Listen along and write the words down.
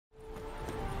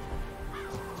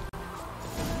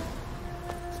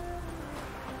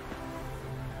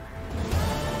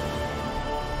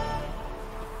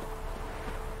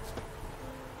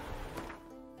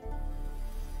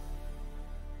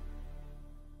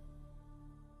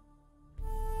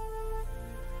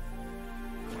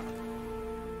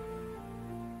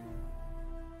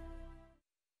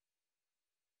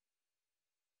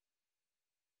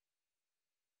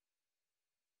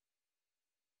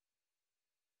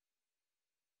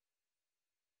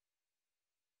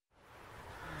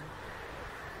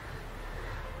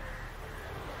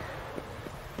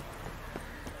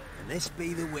Let's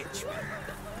be the witch.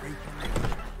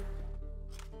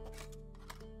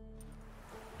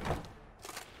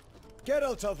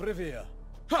 Geralt of Rivia.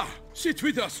 Ha! Sit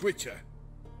with us, Witcher.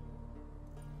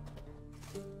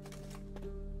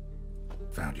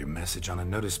 Found your message on a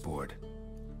notice board.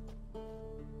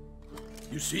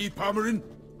 You see, Palmerin?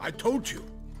 I told you.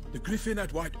 The griffin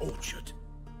at White Orchard.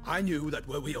 I knew that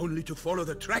were we only to follow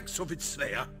the tracks of its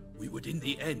slayer, we would in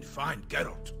the end find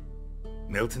Geralt.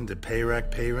 Milton de Peyrac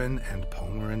Peyran and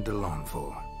Palmerin de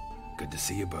Lawnful. Good to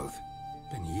see you both.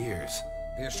 Been years.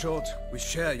 Be assured, we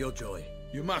share your joy.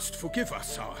 You must forgive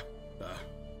us our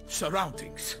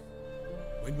surroundings.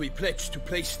 When we pledged to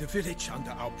place the village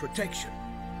under our protection,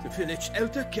 the village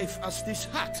elder gave us this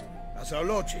hut as our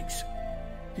lodgings.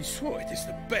 He swore it is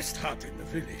the best hut in the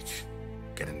village.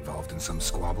 Get involved in some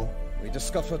squabble? We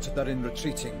discovered that in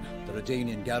retreating, the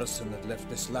Redanian garrison had left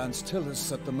this land still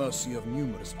is at the mercy of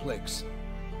numerous plagues.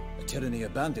 A tyranny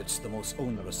of bandits the most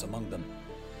onerous among them.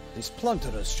 These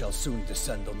plunderers shall soon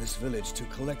descend on this village to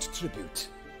collect tribute.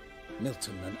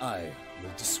 Milton and I will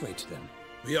dissuade them.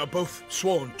 We are both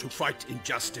sworn to fight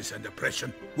injustice and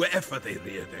oppression wherever they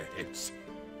rear their heads.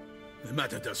 The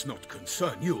matter does not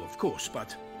concern you, of course,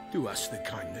 but do us the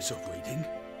kindness of waiting.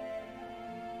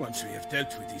 Once we have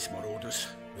dealt with these marauders,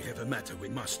 we have a matter we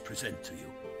must present to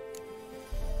you.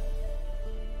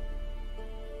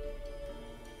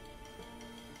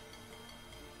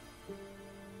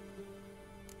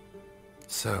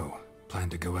 So, plan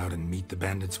to go out and meet the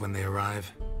bandits when they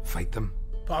arrive? Fight them?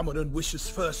 Palmerin wishes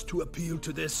first to appeal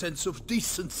to their sense of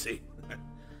decency.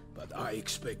 But I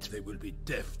expect they will be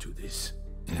deaf to this.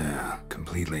 Yeah,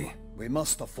 completely. We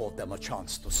must afford them a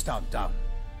chance to stand down.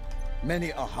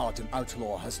 Many a hardened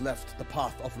outlaw has left the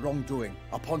path of wrongdoing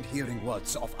upon hearing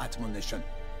words of admonition.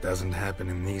 Doesn't happen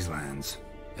in these lands.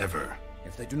 Ever.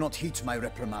 If they do not heed my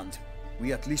reprimand,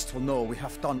 we at least will know we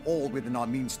have done all within our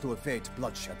means to evade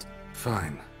bloodshed.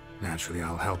 Fine. Naturally,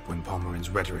 I'll help when Palmerin's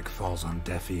rhetoric falls on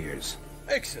deaf ears.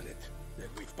 Excellent. Then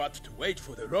we've but to wait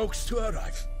for the rogues to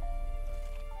arrive.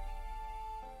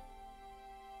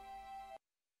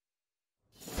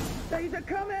 They's a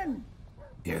coming!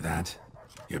 Hear that?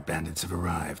 Your bandits have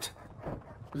arrived.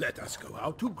 Let us go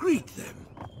out to greet them.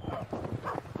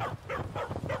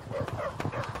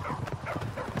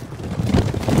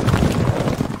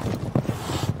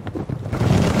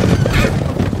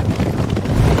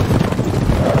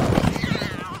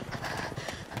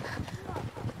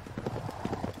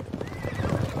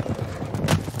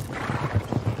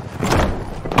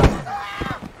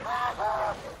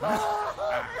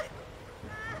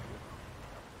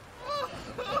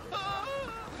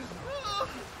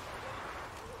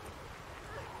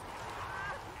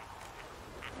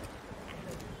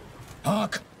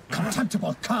 Hark!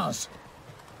 Contemptible curs!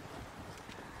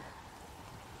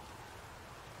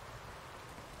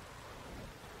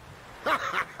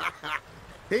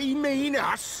 He mean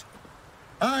us?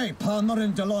 I,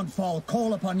 Palmerin de Lawnfall,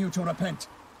 call upon you to repent.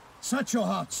 Set your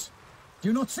hearts. Do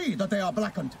you not see that they are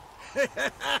blackened?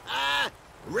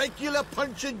 Regular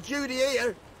Punch and Judy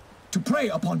here. To prey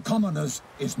upon commoners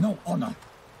is no honor.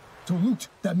 To loot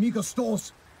their meager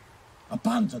stores,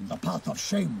 abandon the path of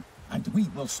shame, and we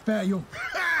will spare you.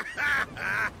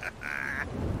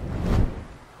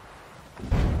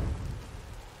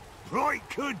 Right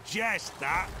good jest,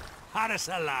 that. Had us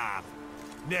a laugh.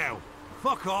 Now,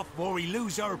 fuck off before we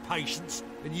lose our patience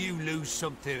and you lose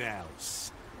something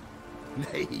else.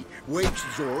 Nay, wait,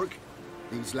 Zorg.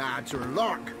 These lads are a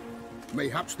lark.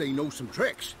 Mayhaps they know some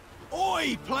tricks.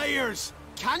 Oi, players!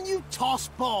 Can you toss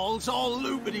balls all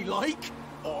loopity-like?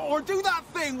 Or do that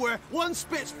thing where one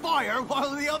spits fire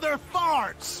while the other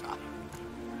farts?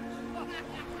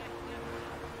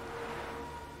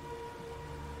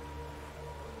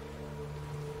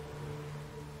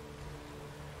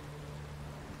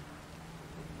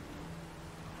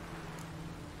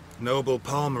 Noble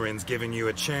Palmerin's giving you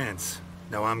a chance.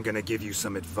 Now I'm gonna give you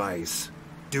some advice.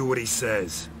 Do what he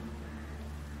says.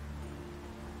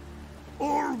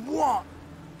 Or what?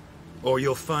 Or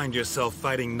you'll find yourself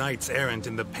fighting knights errant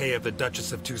in the pay of the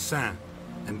Duchess of Toussaint.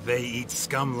 And they eat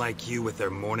scum like you with their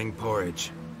morning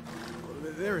porridge.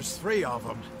 There's 3 of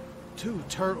them. 2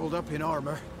 turtled up in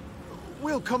armor.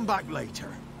 We'll come back later.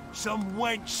 Some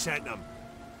wench sent them.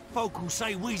 Folk who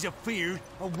say we's afeard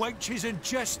of wenches and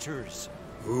jesters.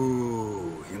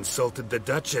 Ooh, insulted the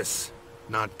Duchess.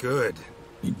 Not good.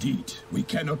 Indeed, we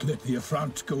cannot let the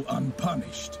affront go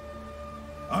unpunished.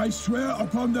 I swear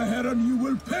upon the Heron you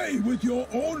will pay with your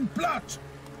own blood!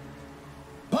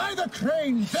 By the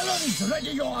crane, villains, ready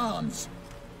your arms!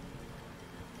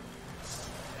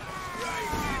 Right,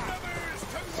 numbers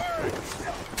to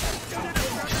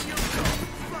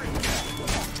work!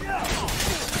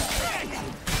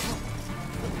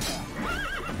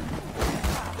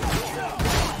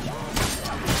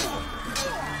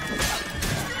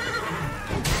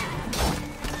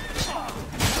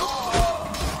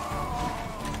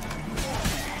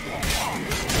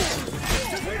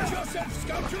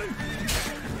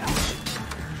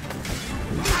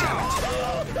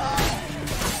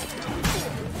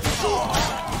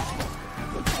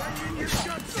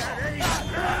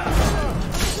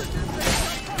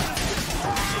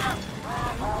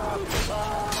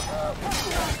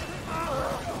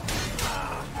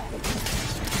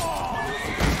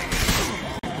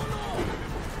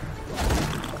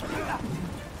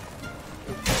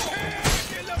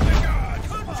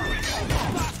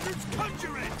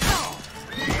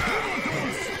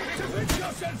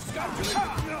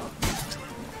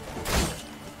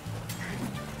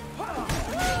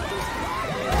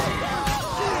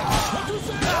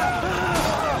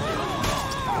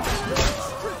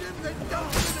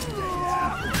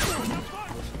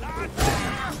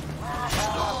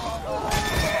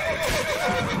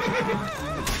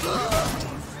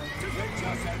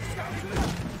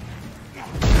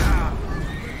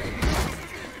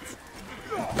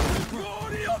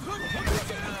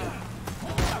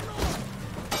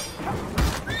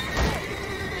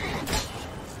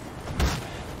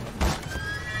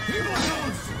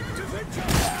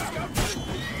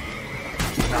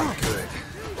 Not good.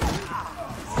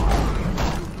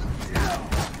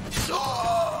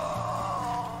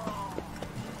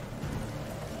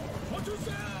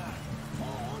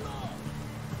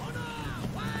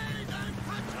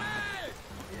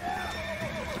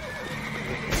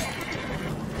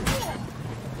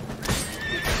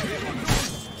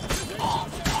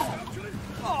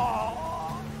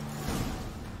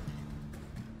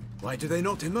 Why do they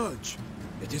not emerge?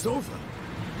 It is over.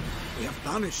 We have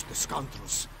banished the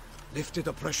scoundrels, lifted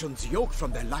oppression's yoke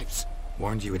from their lives.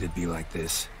 Warned you it'd be like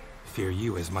this. Fear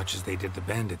you as much as they did the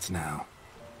bandits now.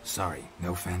 Sorry,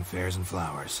 no fanfares and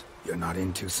flowers. You're not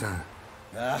in Toussaint.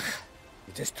 Ah,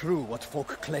 it is true what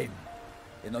folk claim.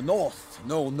 In the north,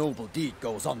 no noble deed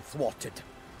goes unthwarted.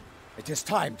 It is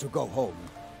time to go home.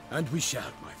 And we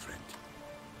shall, my friend.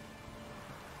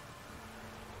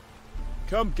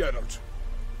 Come, Geralt.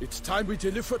 It's time we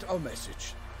delivered our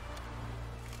message.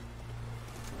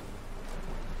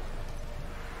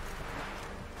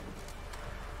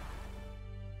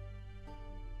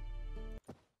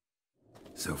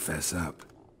 So fess up.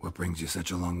 What brings you such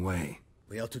a long way?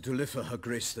 We are to deliver Her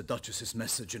Grace the Duchess's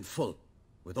message in full,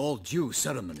 with all due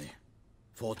ceremony.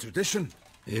 For tradition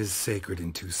Is sacred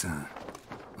in Toussaint.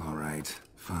 All right,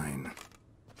 fine.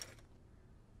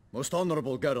 Most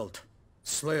honorable Geralt,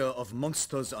 slayer of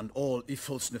monsters and all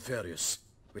evils nefarious,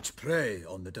 which prey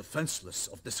on the defenseless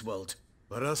of this world.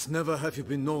 Whereas never have you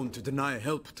been known to deny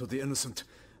help to the innocent,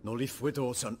 nor leave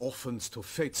widows and orphans to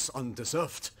fates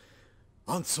undeserved.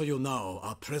 Answer you now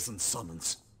our present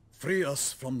summons. Free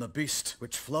us from the beast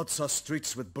which floods our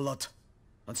streets with blood,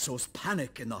 and sows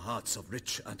panic in the hearts of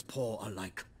rich and poor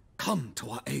alike. Come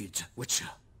to our aid, Witcher.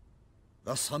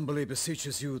 Thus humbly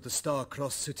beseeches you the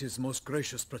Star-Crossed City's most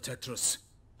gracious protectress,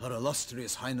 Her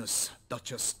Illustrious Highness,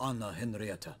 Duchess Anna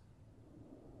Henrietta.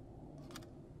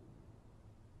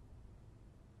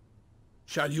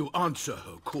 Shall you answer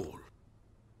her call?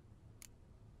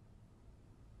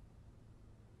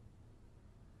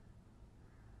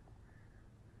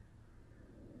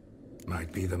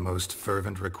 Might be the most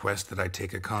fervent request that I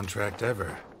take a contract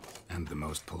ever. And the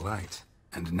most polite.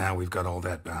 And now we've got all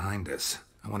that behind us.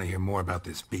 I want to hear more about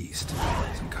this beast.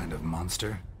 Some kind of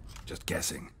monster? Just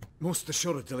guessing. Most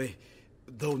assuredly,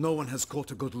 though no one has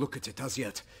caught a good look at it as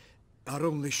yet. Our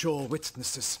only sure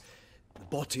witnesses. The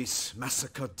bodies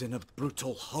massacred in a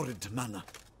brutal, horrid manner.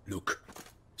 Look,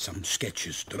 some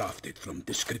sketches drafted from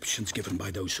descriptions given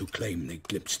by those who claim they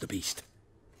glimpsed the beast.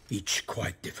 Each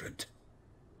quite different.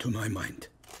 To my mind,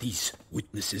 these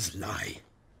witnesses lie.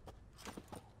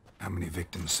 How many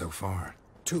victims so far?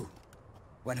 2.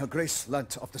 When Her Grace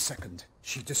learnt of the second,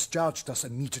 she discharged us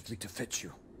immediately to fetch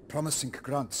you, promising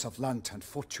grants of land and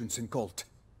fortunes in gold,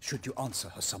 should you answer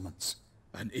her summons.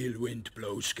 An ill wind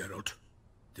blows, Geralt.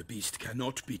 The beast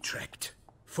cannot be tracked.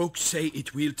 Folks say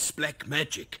it wields black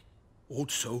magic.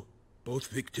 Also, both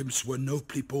victims were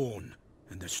nobly born,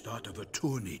 and the start of a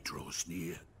tourney draws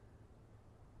near.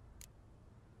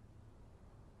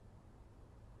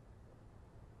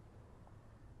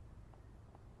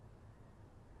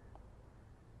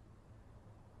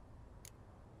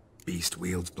 Beast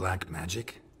wields black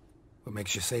magic? What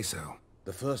makes you say so?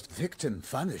 The first victim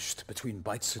vanished between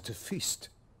bites at a feast.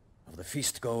 Of the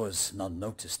feast-goers, none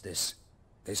noticed this.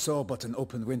 They saw but an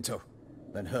open window,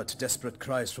 then heard desperate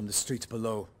cries from the street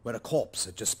below, where a corpse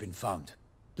had just been found.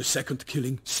 The second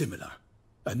killing, similar.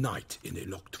 A night in a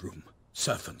locked room.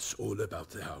 Servants all about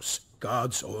the house.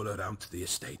 Guards all around the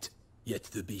estate. Yet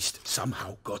the beast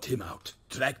somehow got him out,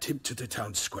 dragged him to the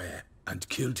town square, and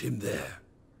killed him there.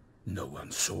 No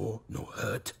one saw, nor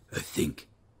heard a thing.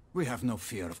 We have no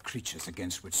fear of creatures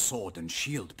against which sword and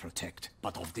shield protect.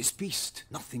 But of this beast,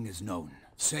 nothing is known,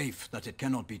 save that it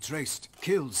cannot be traced,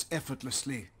 kills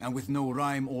effortlessly, and with no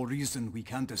rhyme or reason we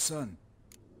can discern.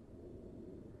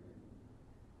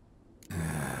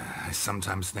 I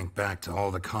sometimes think back to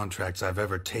all the contracts I've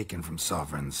ever taken from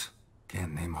sovereigns.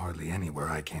 Can't name hardly any where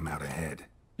I came out ahead.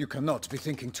 You cannot be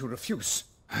thinking to refuse.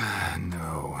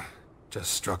 No.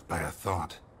 Just struck by a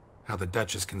thought. How the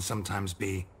Duchess can sometimes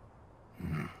be...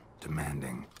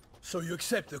 demanding. So you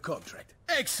accept the contract?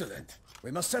 Excellent!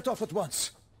 We must set off at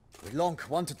once. We long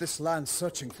wanted this land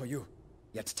searching for you.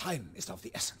 Yet time is of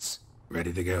the essence.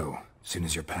 Ready to go, soon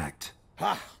as you're packed.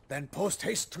 Ha! Then post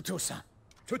haste to Toussaint.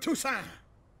 To Toussaint!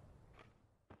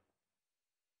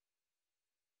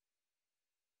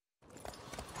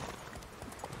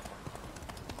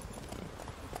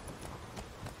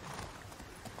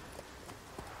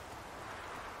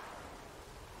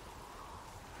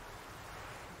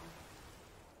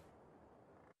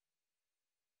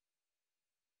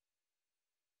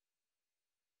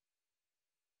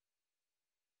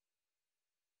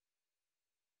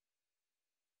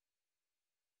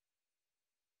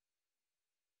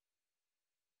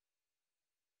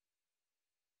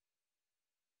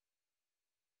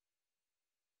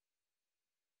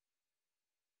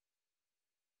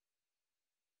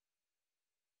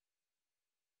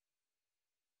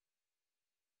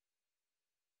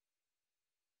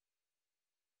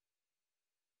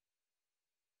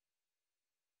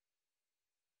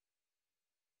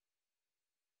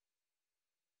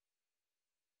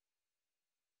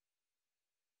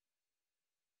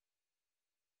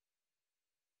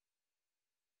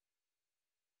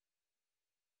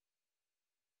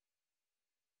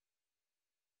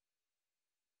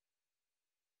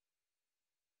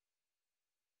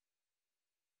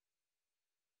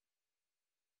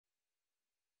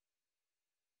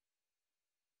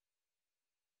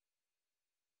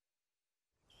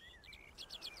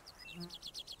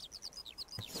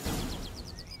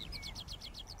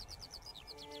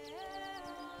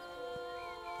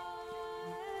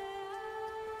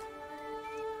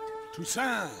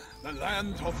 Toussaint, the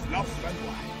land of love and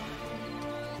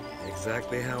wine.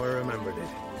 Exactly how I remembered it.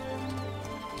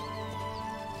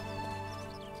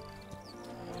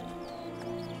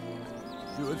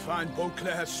 You will find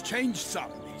Beauclair has changed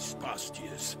some these past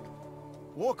years.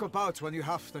 Walk about when you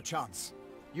have the chance.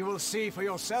 You will see for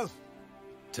yourself.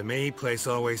 To me, place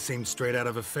always seemed straight out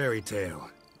of a fairy tale.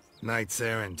 Knights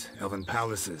errant, elven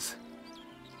palaces.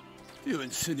 You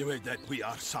insinuate that we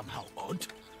are somehow odd?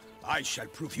 I shall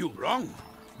prove you wrong.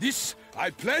 This I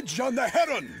pledge on the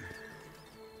Heron!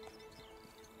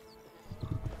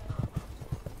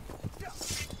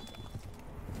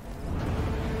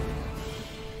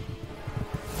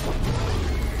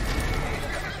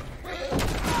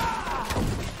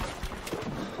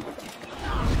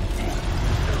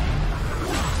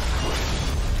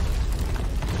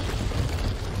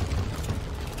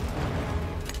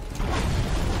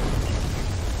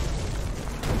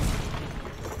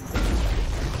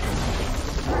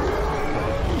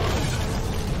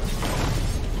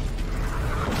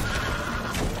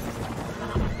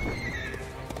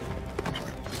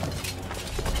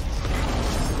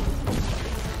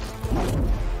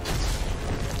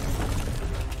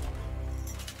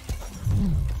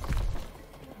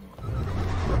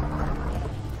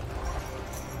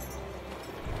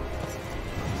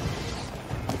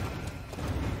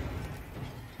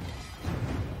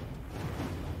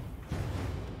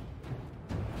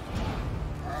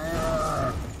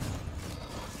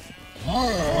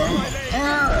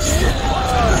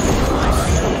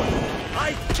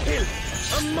 I kill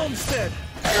a monster!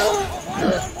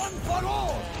 One for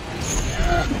all!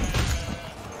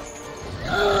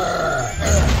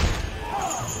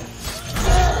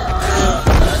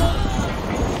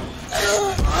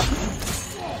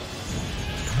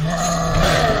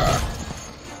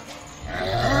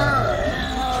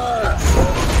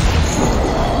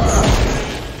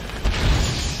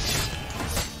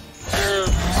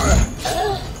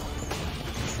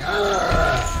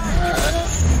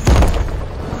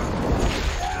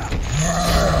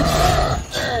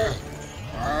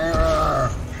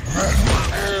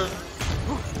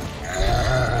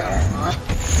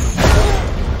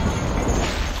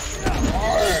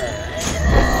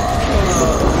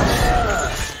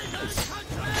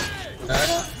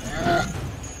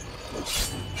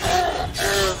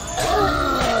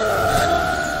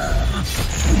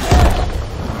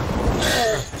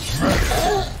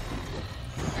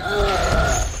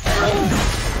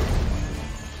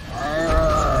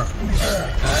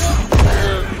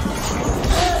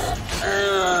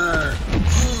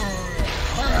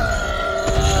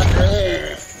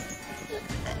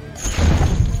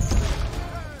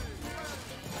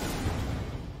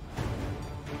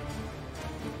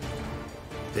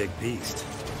 Big beast.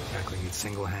 Tackling it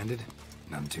single-handed?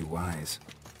 None too wise.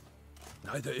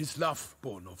 Neither is love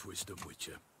born of wisdom,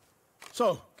 Witcher.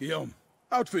 So, Guillaume,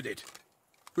 outfitted.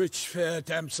 Which fair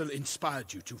damsel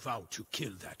inspired you to vow to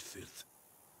kill that filth?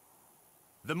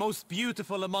 The most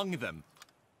beautiful among them.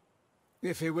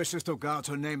 If he wishes to guard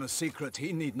her name a secret,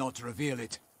 he need not reveal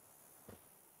it.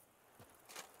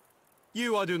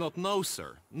 You I do not know,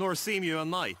 sir, nor seem you a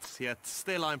knight, yet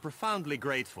still I am profoundly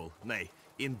grateful, nay,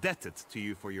 indebted to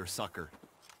you for your succor.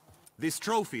 This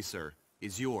trophy, sir,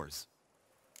 is yours.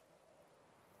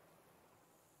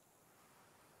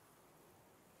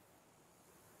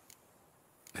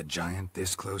 A giant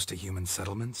this close to human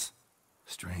settlements?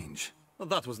 Strange. Well,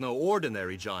 that was no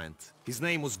ordinary giant. His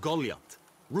name was Goliath,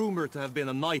 rumored to have been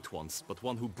a knight once, but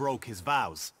one who broke his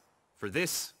vows. For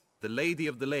this, the Lady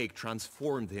of the Lake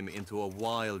transformed him into a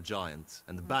wild giant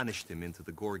and banished him into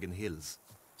the Gorgon Hills.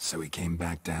 So he came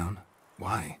back down?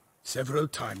 Why? Several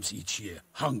times each year,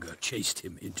 hunger chased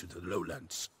him into the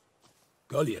lowlands.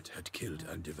 Goliath had killed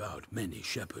and devoured many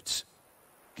shepherds.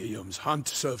 Guillaume's hunt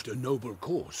served a noble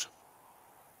cause.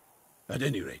 At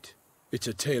any rate, it's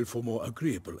a tale for more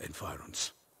agreeable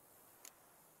environs.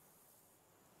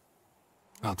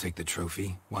 I'll take the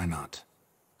trophy. Why not?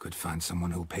 Could find someone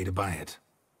who'll pay to buy it.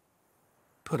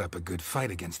 Put up a good fight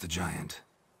against the giant.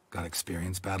 Got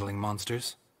experience battling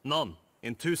monsters? None.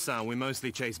 In Toussaint we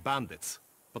mostly chase bandits.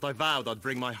 But I vowed I'd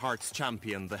bring my heart's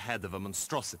champion the head of a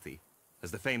monstrosity,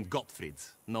 as the famed Gottfried,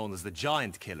 known as the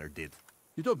Giant Killer, did.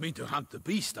 You don't mean to hunt the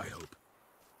beast, I hope.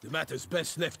 The matter's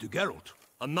best left to Geralt.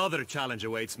 Another challenge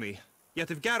awaits me.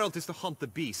 Yet if Geralt is to hunt the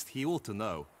beast, he ought to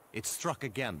know. It struck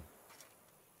again.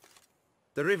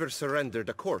 The river surrendered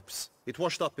a corpse. It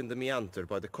washed up in the meander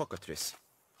by the cockatrice.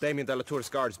 Damien de la Tour's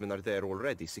guardsmen are there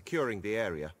already, securing the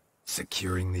area.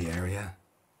 Securing the area?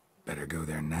 Better go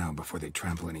there now before they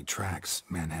trample any tracks,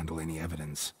 manhandle any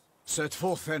evidence. Set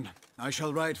forth then. I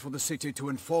shall ride for the city to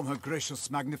inform her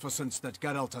gracious magnificence that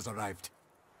Geralt has arrived.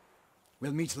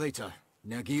 We'll meet later,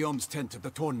 near Guillaume's tent at the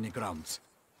Tourney grounds.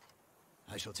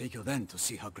 I shall take you then to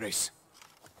see her grace.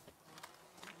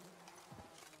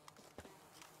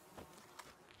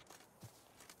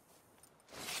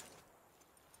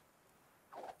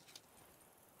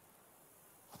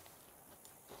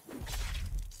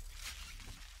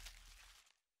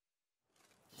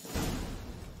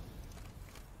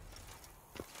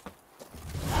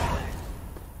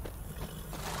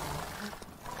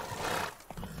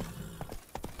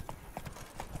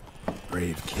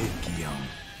 Brave kid, Guillaume.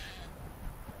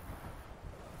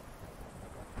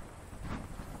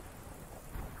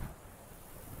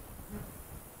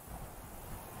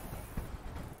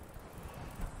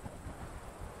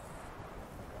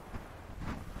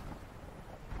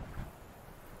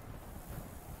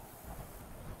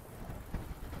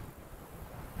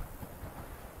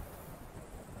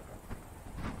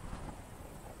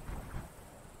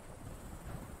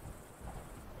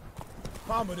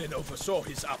 Parmanin oversaw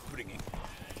his upbringing.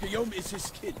 Guillaume is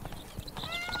his kid.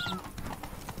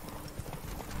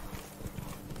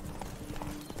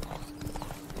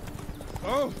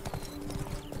 Oh!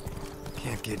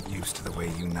 Can't get used to the way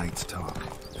you knights talk.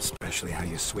 Especially how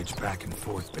you switch back and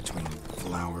forth between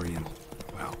flowery and,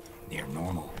 well, near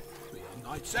normal. We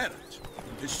are knights errant,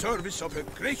 in the service of her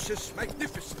gracious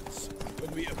magnificence.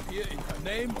 When we appear in her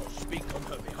name or speak on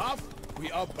her behalf,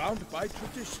 we are bound by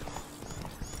tradition.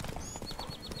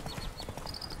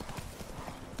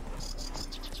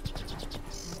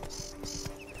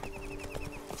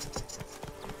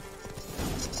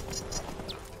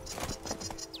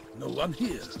 No one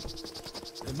here.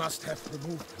 They must have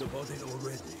removed the body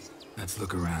already. Let's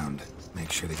look around.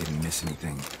 Make sure they didn't miss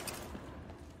anything.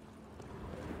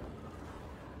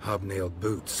 Hobnailed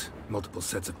boots. Multiple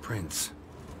sets of prints.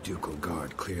 Ducal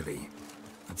guard, clearly.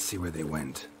 Let's see where they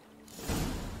went.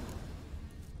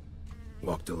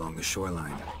 Walked along the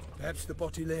shoreline. Perhaps the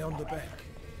body lay on the bank.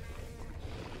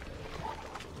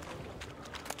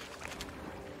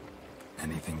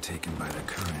 Anything taken by the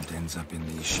current ends up in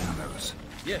these shallows.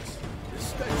 Yes, the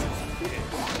stench is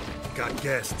fierce. Got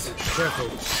guests. Careful.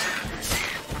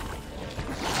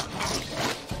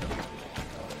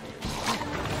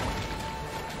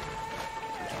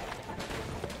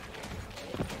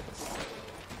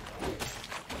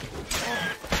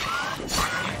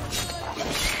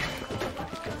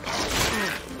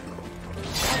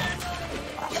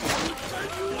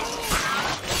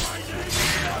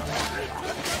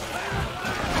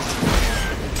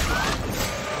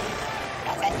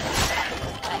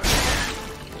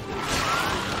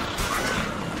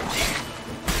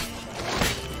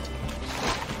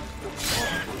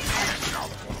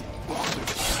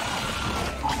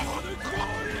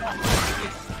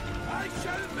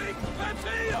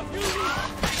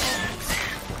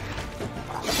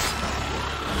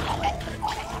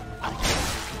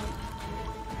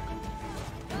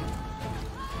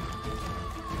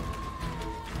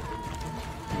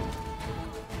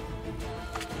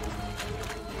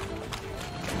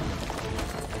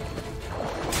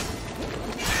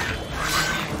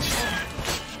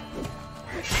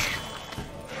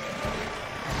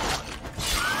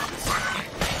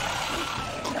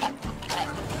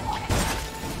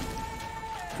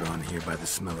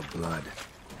 smell of blood.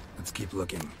 Let's keep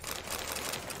looking.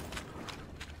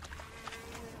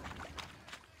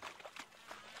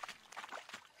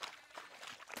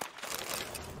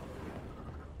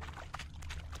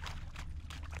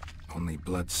 Only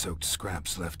blood-soaked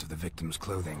scraps left of the victim's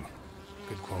clothing.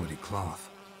 Good quality cloth.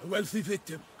 A wealthy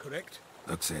victim, correct?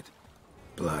 Looks it.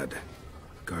 Blood.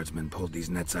 Guardsmen pulled these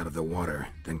nets out of the water,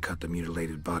 then cut the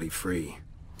mutilated body free.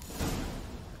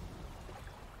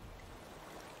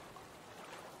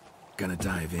 Gonna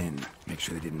dive in, make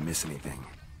sure they didn't miss anything.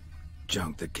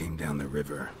 Junk that came down the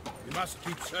river. We must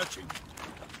keep searching.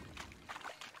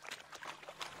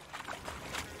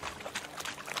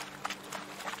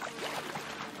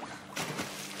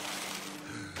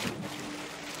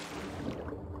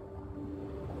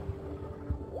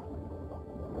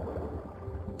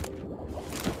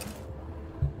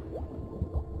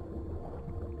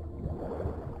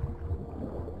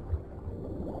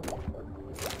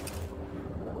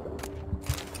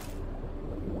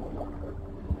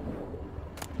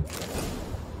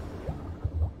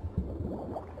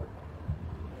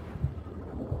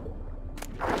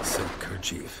 Silk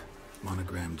kerchief,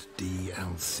 monogrammed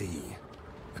DLC.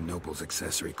 A noble's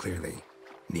accessory, clearly.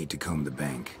 Need to comb the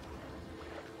bank.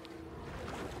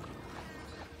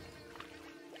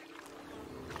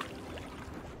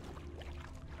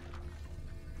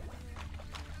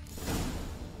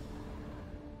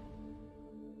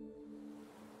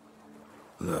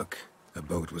 Look, a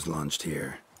boat was launched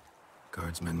here.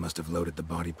 Guardsmen must have loaded the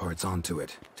body parts onto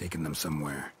it, taken them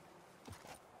somewhere.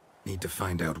 Need to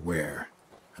find out where.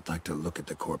 I'd like to look at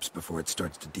the corpse before it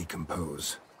starts to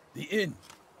decompose. The inn.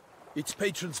 Its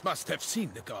patrons must have seen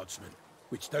the guardsmen,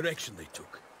 which direction they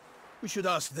took. We should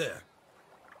ask there.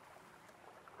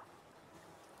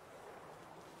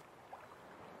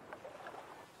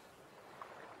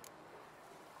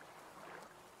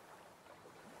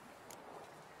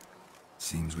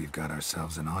 Seems we've got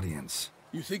ourselves an audience.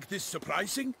 You think this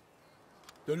surprising?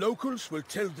 The locals will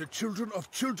tell the children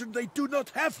of children they do not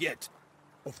have yet,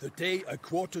 of the day a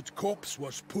quartered corpse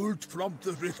was pulled from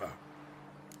the river.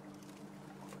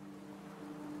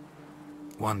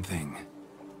 One thing.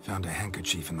 Found a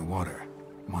handkerchief in the water.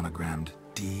 Monogrammed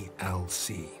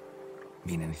DLC.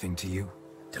 Mean anything to you?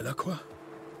 Delacroix?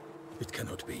 It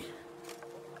cannot be.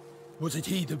 Was it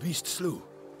he the beast slew?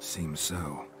 Seems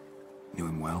so. Knew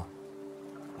him well?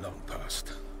 Long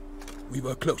past. We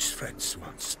were close friends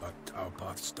once, but our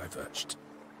paths diverged.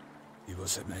 He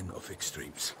was a man of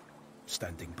extremes,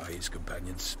 standing by his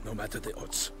companions, no matter the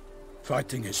odds.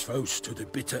 Fighting his foes to the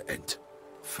bitter end.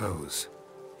 Foes?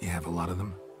 You have a lot of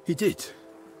them? He did,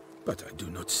 but I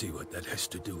do not see what that has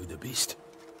to do with the beast.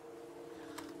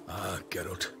 Ah,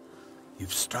 Geralt,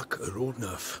 you've struck a raw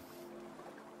nerve.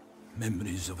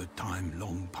 Memories of a time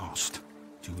long past,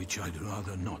 to which I'd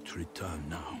rather not return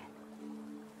now.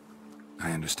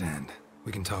 I understand.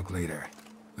 We can talk later.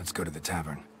 Let's go to the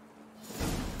tavern.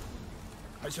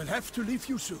 I shall have to leave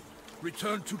you soon.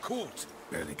 Return to court.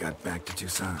 Barely got back to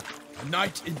Toussaint. A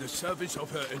knight in the service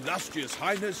of Her Illustrious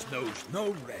Highness knows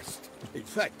no rest. In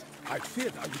fact, I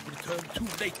feared I would return too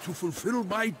late to fulfill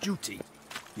my duty.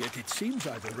 Yet it seems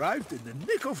I've arrived in the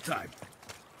nick of time.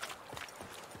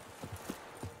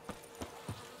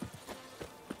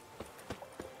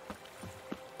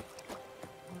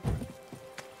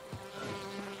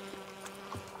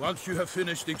 Once you have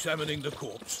finished examining the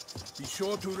corpse, be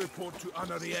sure to report to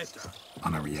Anarietta.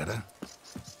 Anarietta?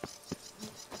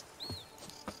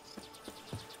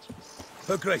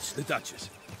 Her Grace, the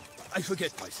Duchess. I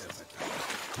forget myself at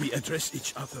times. We address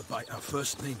each other by our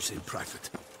first names in private.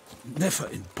 Never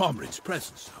in Pomrin's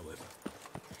presence, however.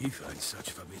 He finds such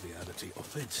familiarity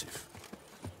offensive.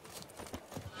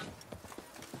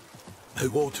 A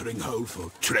watering hole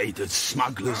for traders,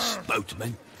 smugglers,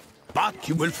 boatmen. But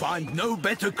you will find no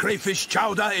better crayfish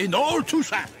chowder in all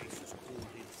Toussaint.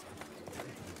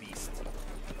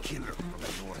 Killer from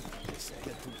the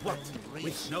north. What?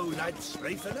 With no lads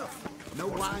brave enough? No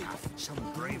wine? Some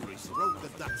braveries wrote the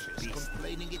Duchess,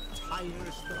 complaining it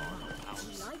tires the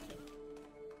house.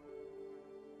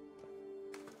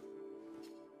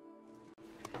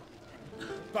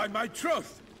 By my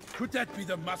troth, could that be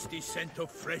the musty scent of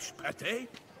fresh pâté?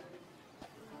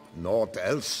 Naught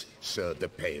else, Sir de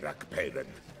Peyrac-Peyran.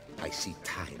 I see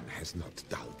time has not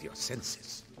dulled your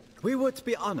senses. We would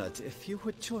be honored if you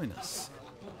would join us.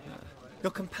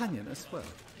 Your companion as well.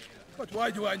 But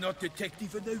why do I not detect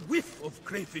even a whiff of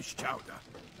crayfish chowder?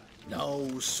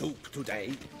 No soup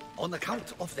today, on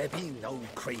account of there being no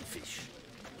crayfish.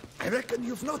 I reckon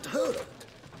you've not heard,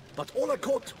 but all I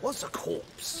caught was a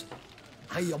corpse.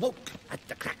 I awoke at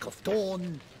the crack of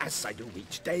dawn, as I do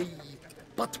each day,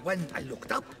 but when I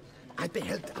looked up, I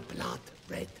beheld a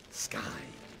blood-red sky.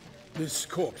 This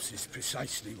corpse is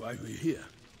precisely why we're here.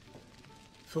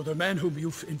 For the man whom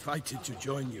you've invited to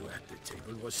join you at the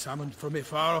table was summoned from a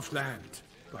far-off land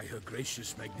by her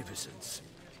gracious magnificence.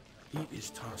 He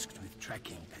is tasked with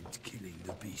tracking and killing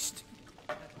the beast.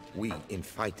 We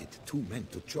invited 2 men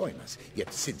to join us,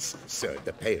 yet since Sir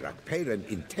the Peyrak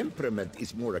in temperament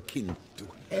is more akin to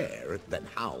hare than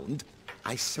hound,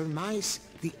 I surmise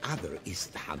the other is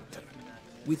the hunter.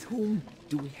 With whom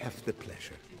do we have the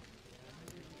pleasure?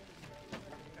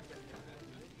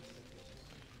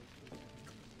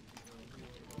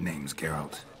 Name's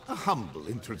Geralt. A humble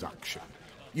introduction.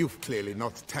 You've clearly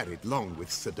not tarried long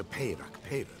with Sir the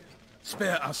Peyrak.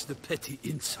 Spare us the petty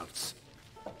insults.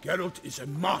 Geralt is a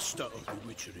master of the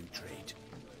witchering trade.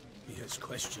 He has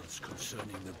questions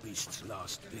concerning the beast's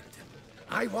last victim.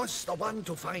 I was the one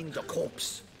to find the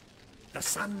corpse. The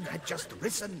sun had just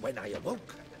risen when I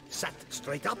awoke, sat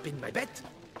straight up in my bed,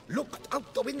 looked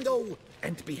out the window,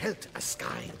 and beheld a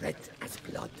sky red as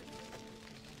blood.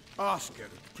 Ask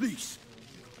Geralt, please,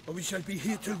 or we shall be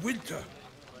here till winter.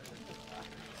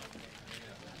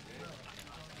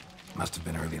 Must have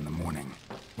been early in the morning.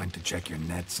 Went to check your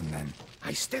nets and then...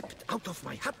 I stepped out of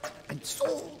my hut and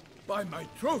saw... By my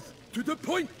troth, to the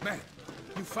point, man.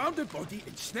 You found a body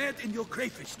ensnared in your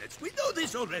crayfish nets. We know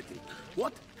this already.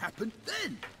 What happened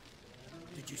then?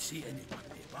 Did you see anyone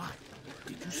nearby?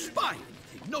 Did you spy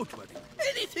anything noteworthy?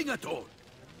 Anything at all?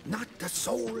 Not a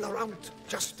soul around,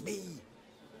 just me.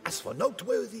 As for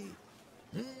noteworthy...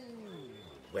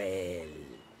 well...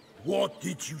 What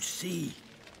did you see?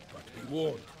 But be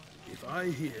warned, if I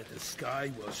hear the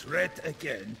sky was red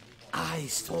again... I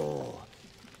saw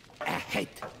a head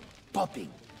bobbing,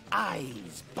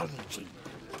 eyes bulging,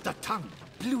 the tongue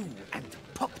blue and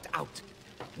popped out.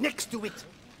 Next to it,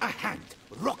 a hand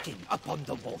rocking upon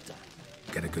the water.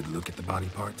 Get a good look at the body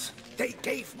parts? They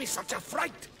gave me such a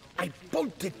fright. I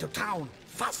bolted to town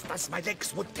fast as my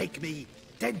legs would take me,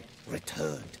 then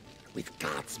returned with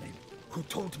guardsmen who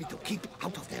told me to keep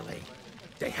out of their way.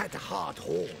 They had a hard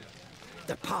haul.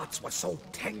 The parts were so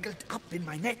tangled up in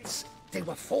my nets, they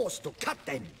were forced to cut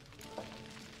them.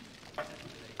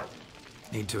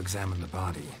 Need to examine the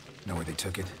body. Know where they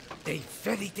took it? They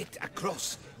ferried it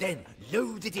across, then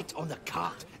loaded it on a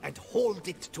cart and hauled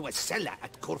it to a cellar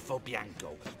at Corvo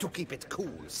Bianco to keep it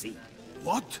cool, see?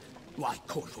 What? Why,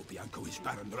 Corvo Bianco is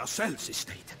Baron Russell's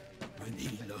estate. When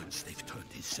he learns they've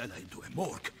turned his cellar into a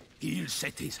morgue, he'll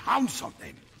set his hounds on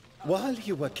them. While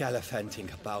you were gallivanting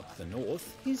about the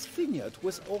north, his vineyard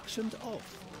was auctioned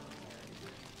off.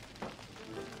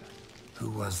 Who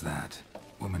was that?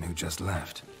 Woman who just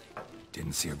left.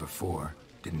 Didn't see her before.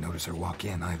 Didn't notice her walk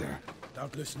in either.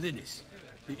 Doubtless Linnis,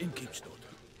 the innkeep's daughter.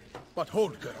 But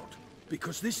hold, Geralt,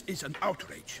 because this is an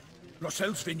outrage.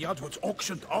 Russell's vineyard was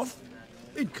auctioned off?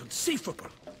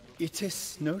 Inconceivable. It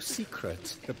is no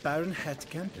secret. The Baron had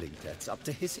gambling debts up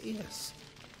to his ears.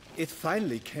 It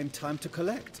finally came time to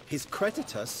collect. His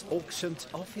creditors auctioned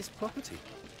off his property.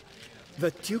 The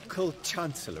Ducal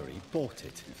Chancellery bought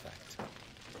it, in fact.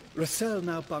 Russell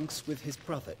now bunks with his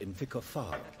brother in Vicar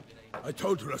Farm. I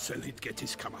told Russell he'd get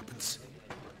his comeuppance.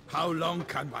 How long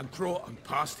can one draw on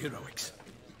past heroics?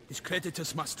 His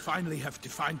creditors must finally have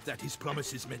defined that his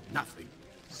promises meant nothing.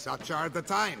 Such are the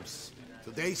times.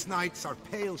 Today's knights are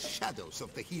pale shadows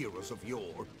of the heroes of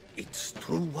yore. It's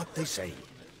true what they say.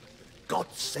 God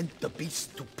sent the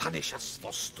beast to punish us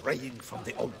for straying from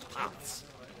the old paths.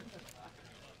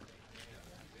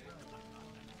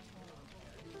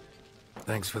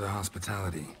 Thanks for the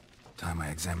hospitality. Time I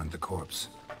examined the corpse.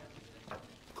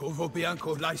 Corvo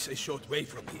Bianco lies a short way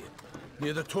from here,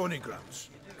 near the tourney grounds.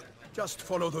 Just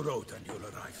follow the road and you'll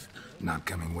arrive. Not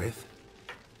coming with?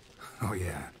 Oh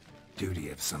yeah, duty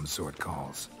of some sort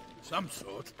calls. Some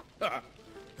sort? Ha!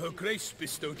 Her Grace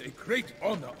bestowed a great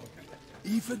honor on me,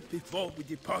 even before we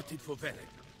departed for Velen.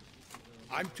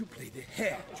 I'm to play the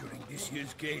hare during this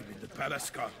year's game in the Palace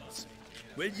Gardens.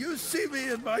 When you see me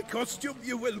in my costume,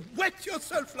 you will wet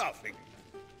yourself laughing.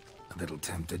 A little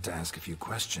tempted to ask a few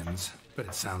questions, but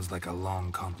it sounds like a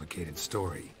long, complicated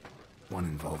story. One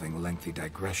involving lengthy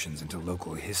digressions into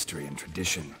local history and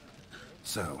tradition.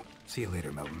 So, see you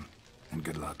later, Milton, and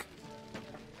good luck.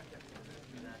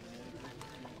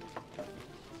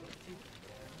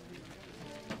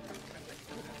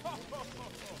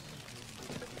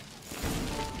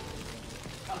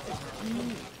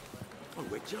 Oh,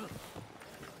 Witcher.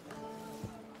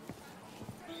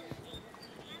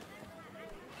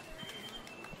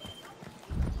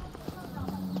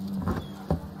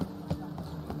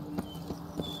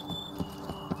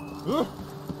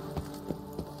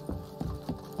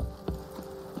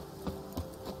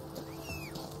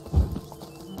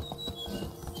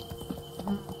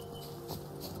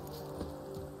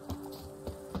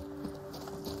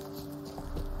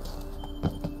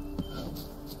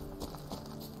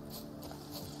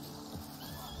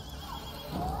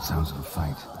 Sounds of a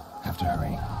fight. Have to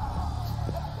hurry.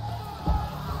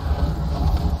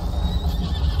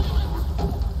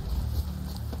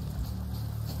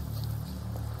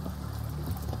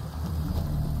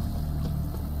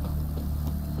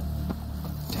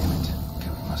 Damn it.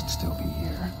 Killer must still be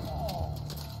here.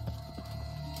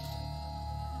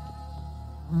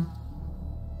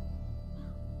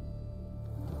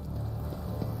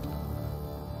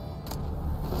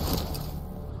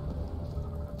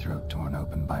 Throat torn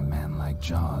open by man-like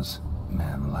jaws.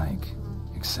 Man-like,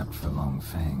 except for long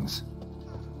fangs.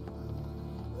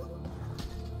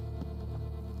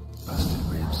 Busted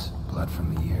ribs, blood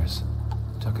from the ears.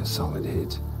 Took a solid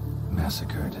hit.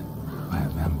 Massacred by a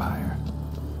vampire.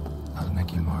 Not an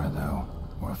Ekimara, though,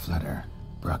 or a Fletter.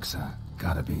 Bruxa,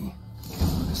 gotta be.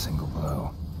 Killed with a single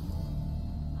blow.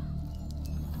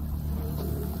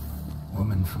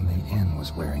 Woman from the inn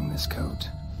was wearing this coat.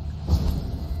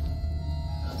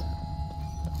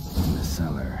 In the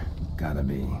cellar, gotta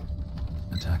be.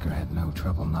 Attacker had no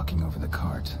trouble knocking over the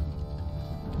cart.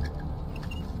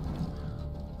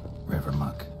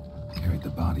 Revermuck carried the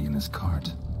body in his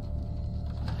cart.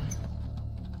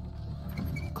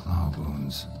 Claw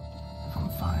wounds from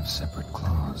 5 separate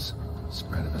claws,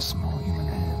 spread of a small human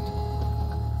hand.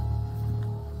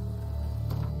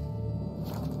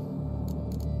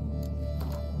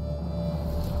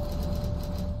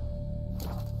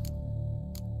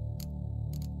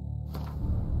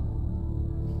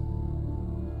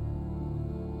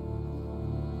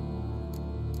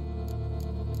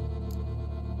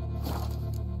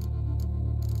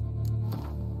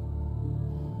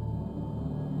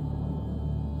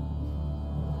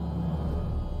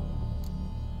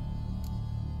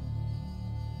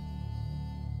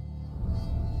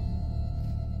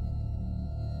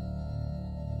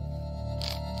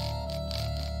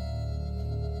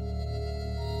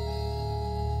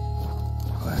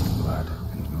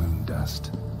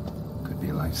 Could be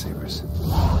lifesavers.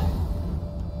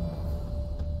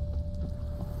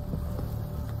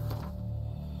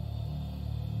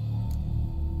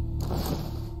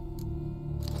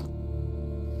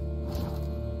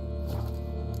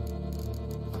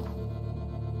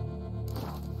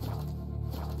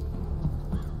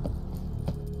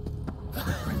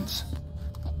 Footprints.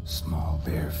 Small,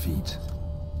 bare feet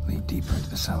lead deeper into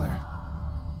the cellar.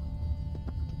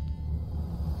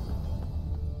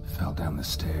 Fell down the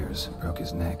stairs, broke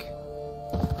his neck.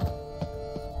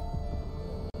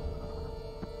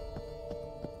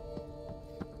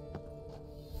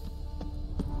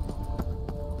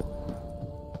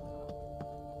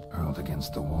 Hurled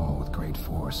against the wall with great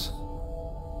force.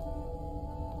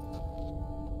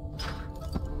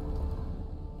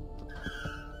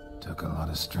 Took a lot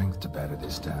of strength to batter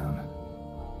this down.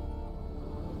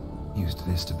 Used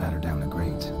this to batter down the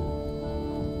grate.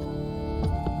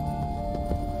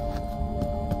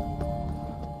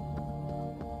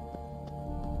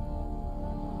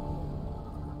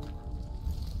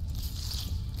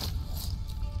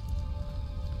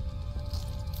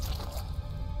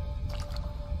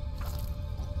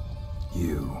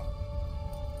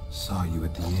 Saw you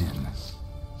at the inn.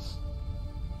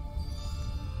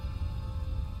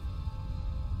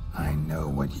 I know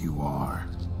what you are.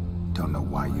 Don't know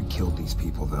why you killed these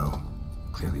people, though.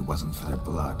 Clearly wasn't for their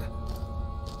blood.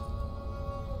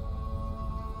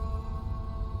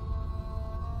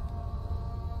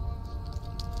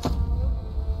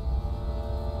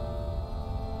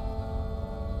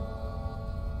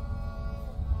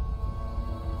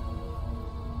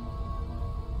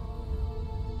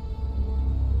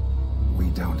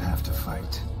 Don't have to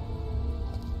fight.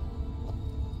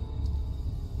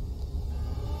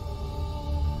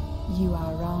 You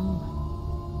are wrong.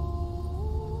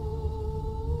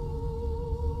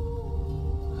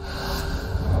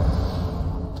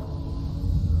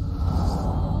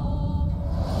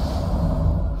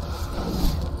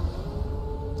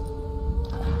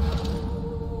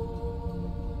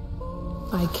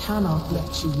 I cannot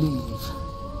let you leave.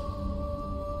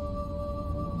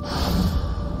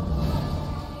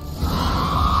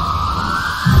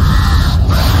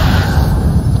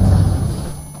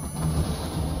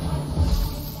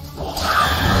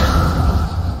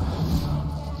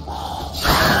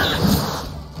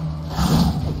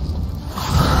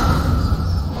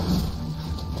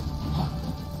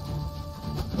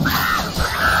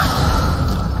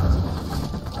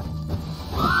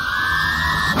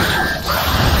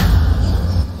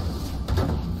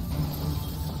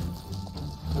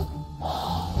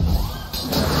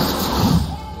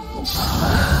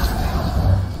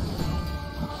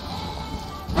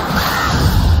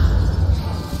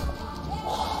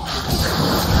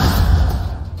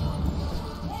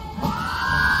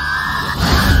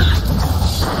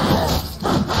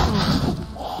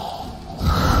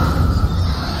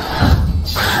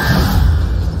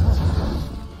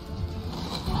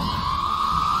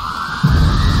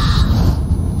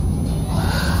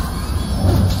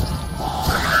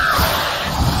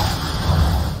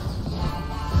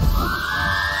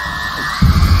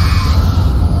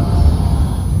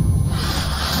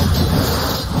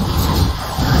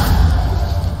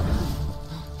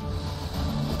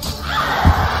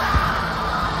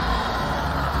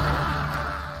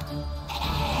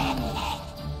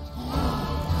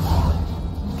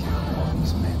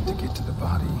 the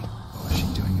body. What was she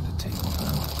doing at the table,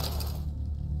 though?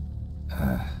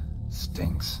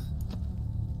 Stinks.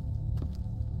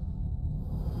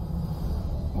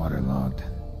 Waterlogged.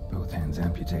 Both hands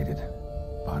amputated.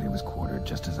 Body was quartered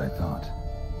just as I thought.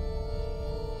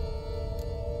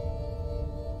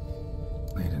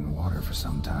 Laid in water for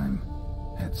some time.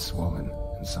 Head swollen,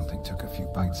 and something took a few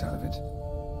bites out of it.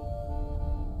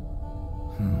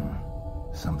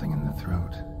 Something in the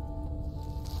throat.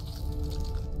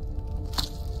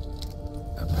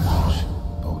 A pouch,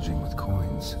 bulging with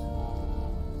coins.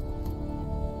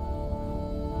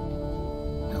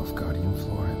 Guardian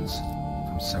florins,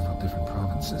 from several different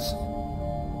provinces.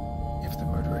 If the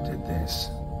murderer did this,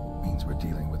 means we're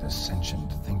dealing with a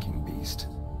sentient thinking beast.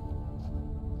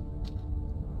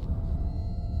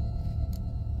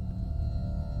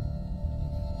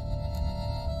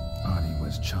 Body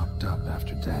was chopped up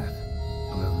after death.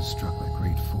 Blows struck with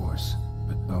great force,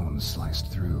 but bones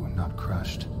sliced through, not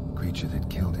crushed. Creature that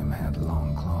killed him had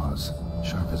long claws,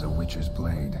 sharp as a witcher's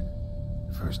blade.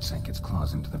 First sank its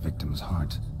claws into the victim's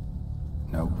heart.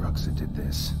 No Bruxa did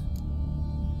this.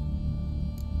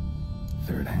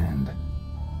 Third hand.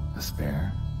 A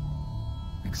spare?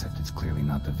 Except it's clearly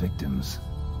not the victim's.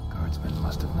 Guardsmen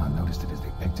must have not noticed it as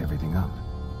they picked everything up.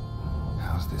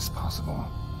 How's this possible?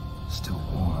 Still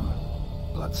warm.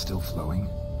 Blood still flowing.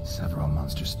 Several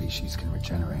monster species can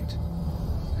regenerate.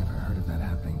 Never heard of that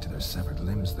happening to their severed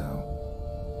limbs, though.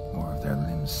 Or of their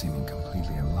limbs seeming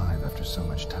completely alive after so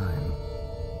much time.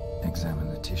 Examine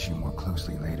the tissue more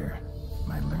closely later.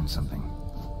 Might learn something.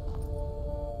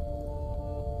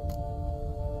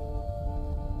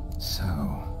 So,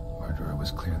 murderer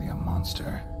was clearly a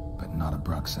monster, but not a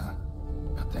Bruxa.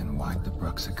 But then why'd the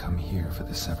Bruxa come here for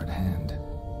the severed hand?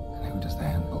 And who does the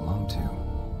hand belong to?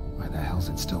 Why the hell's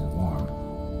it still warm?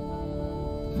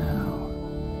 Now,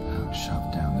 pouch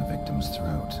shoved down the victim's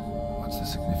throat. What's the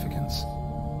significance?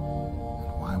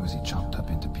 And why was he chopped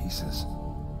up into pieces?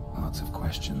 Lots of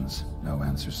questions, no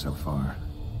answers so far.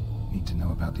 Need to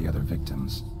know about the other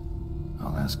victims.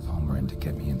 I'll ask Palmerin to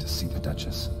get me in to see the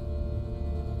Duchess.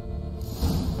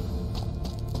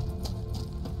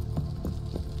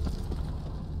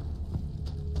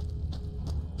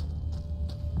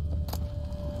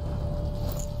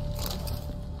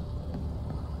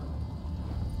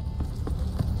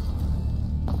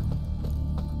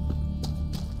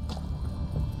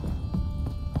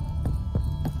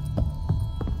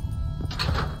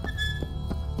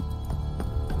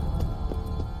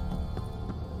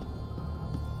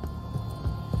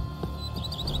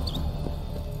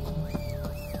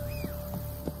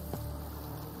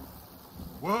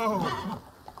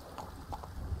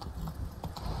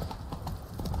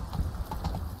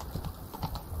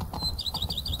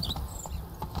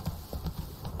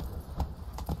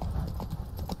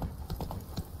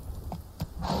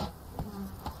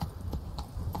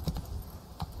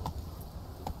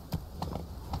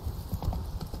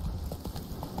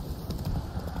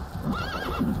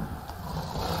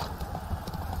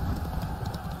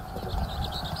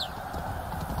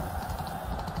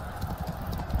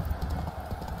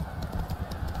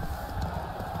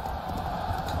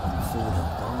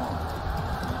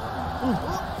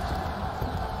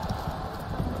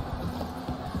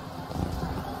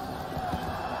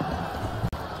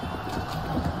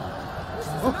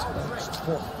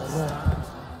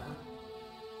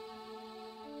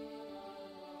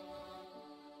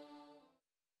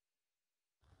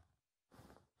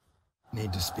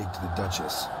 Need to speak to the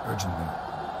Duchess, urgently.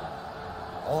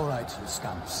 All right, you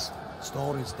scamps.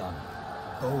 Story's done.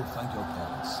 Go find your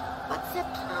parents. But the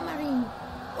Palmerin,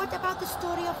 what about the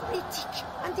story of Ritchik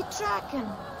and the dragon?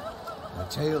 The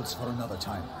tale's for another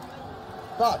time.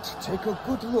 But take a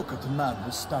good look at the man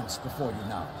who stands before you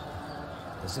now.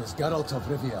 This is Geralt of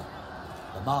Rivia,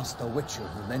 the master witcher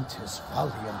who lent his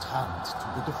valiant hand to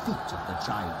the defeat of the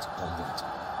giant Goliath.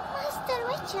 Master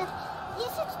Witcher,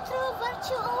 is it true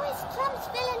virtue always trumps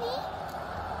villainy?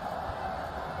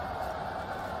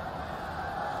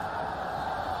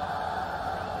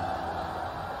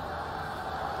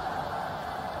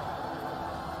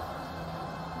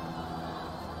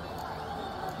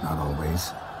 Not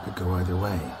always. Could go either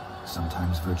way.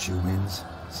 Sometimes virtue wins,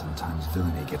 sometimes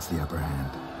villainy gets the upper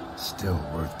hand. Still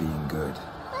worth being good.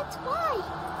 But why?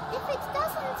 If it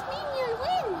doesn't mean you'll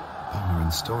win.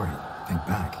 Palmerin's story. Think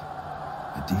back.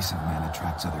 A decent man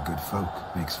attracts other good folk,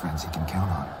 makes friends he can count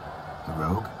on. The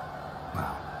rogue?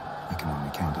 Well, he can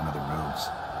only count on other rogues.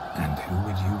 And who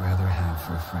would you rather have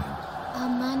for a friend? A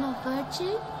man of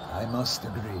virtue? I must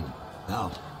agree. Now,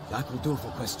 that will do for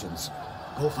questions.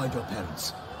 Go find your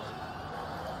parents.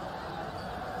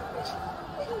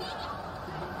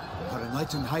 For a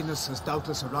Knight and Highness has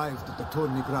doubtless arrived at the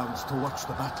tourney grounds to watch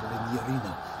the battle in the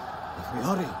arena. If we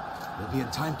hurry, we'll be in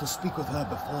time to speak with her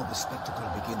before the spectacle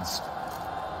begins.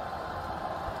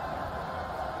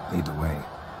 Lead the way.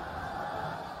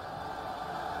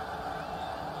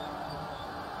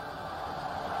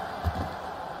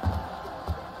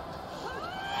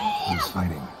 Who's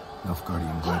fighting?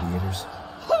 Nilfgaardian gladiators?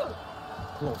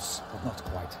 Close, but not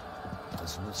quite.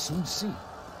 As we'll soon see.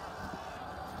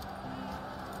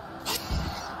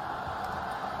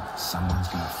 Someone's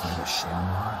gonna fight a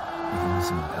Shamlar? With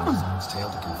some bells on its tail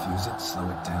to confuse it, slow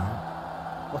it down?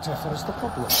 Whatever is the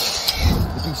problem?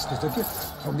 The beast is a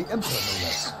gift from the Emperor, no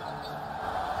less.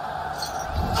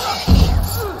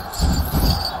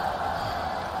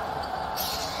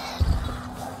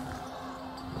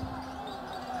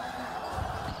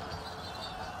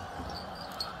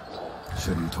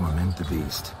 Shouldn't torment the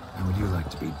beast. How would you like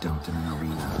to be dumped in an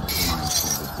arena,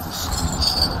 blindfolded with a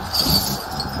scream?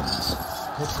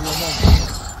 Put your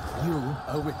monster. You,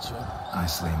 a witcher. I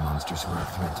slay monsters who are a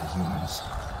threat to humans.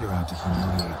 You're out to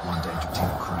humiliate one to entertain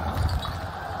a crowd.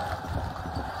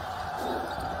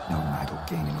 No knight will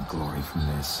gain any glory from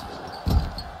this.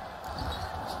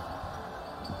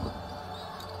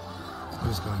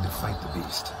 Who's going to fight the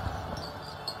beast?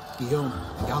 Guillaume,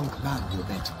 the young man you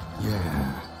met.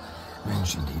 Yeah.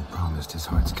 Mentioned he'd promised his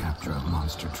heart's capture a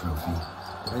monster trophy.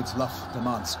 Great love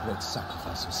demands great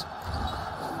sacrifices.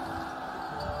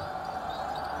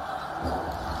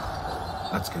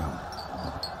 Let's go.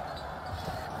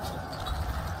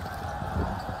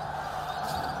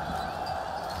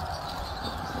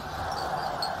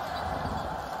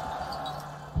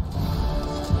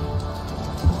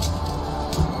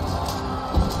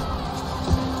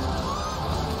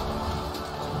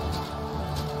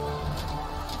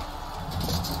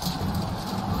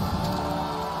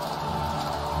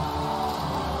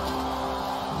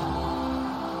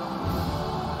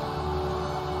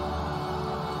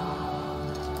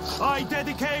 I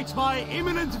dedicate my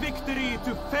imminent victory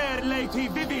to fair Lady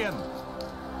Vivian.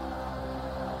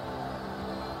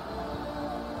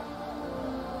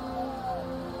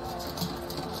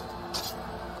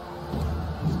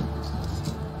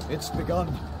 It's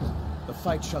begun. The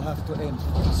fight shall have to end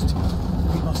first.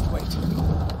 We must wait.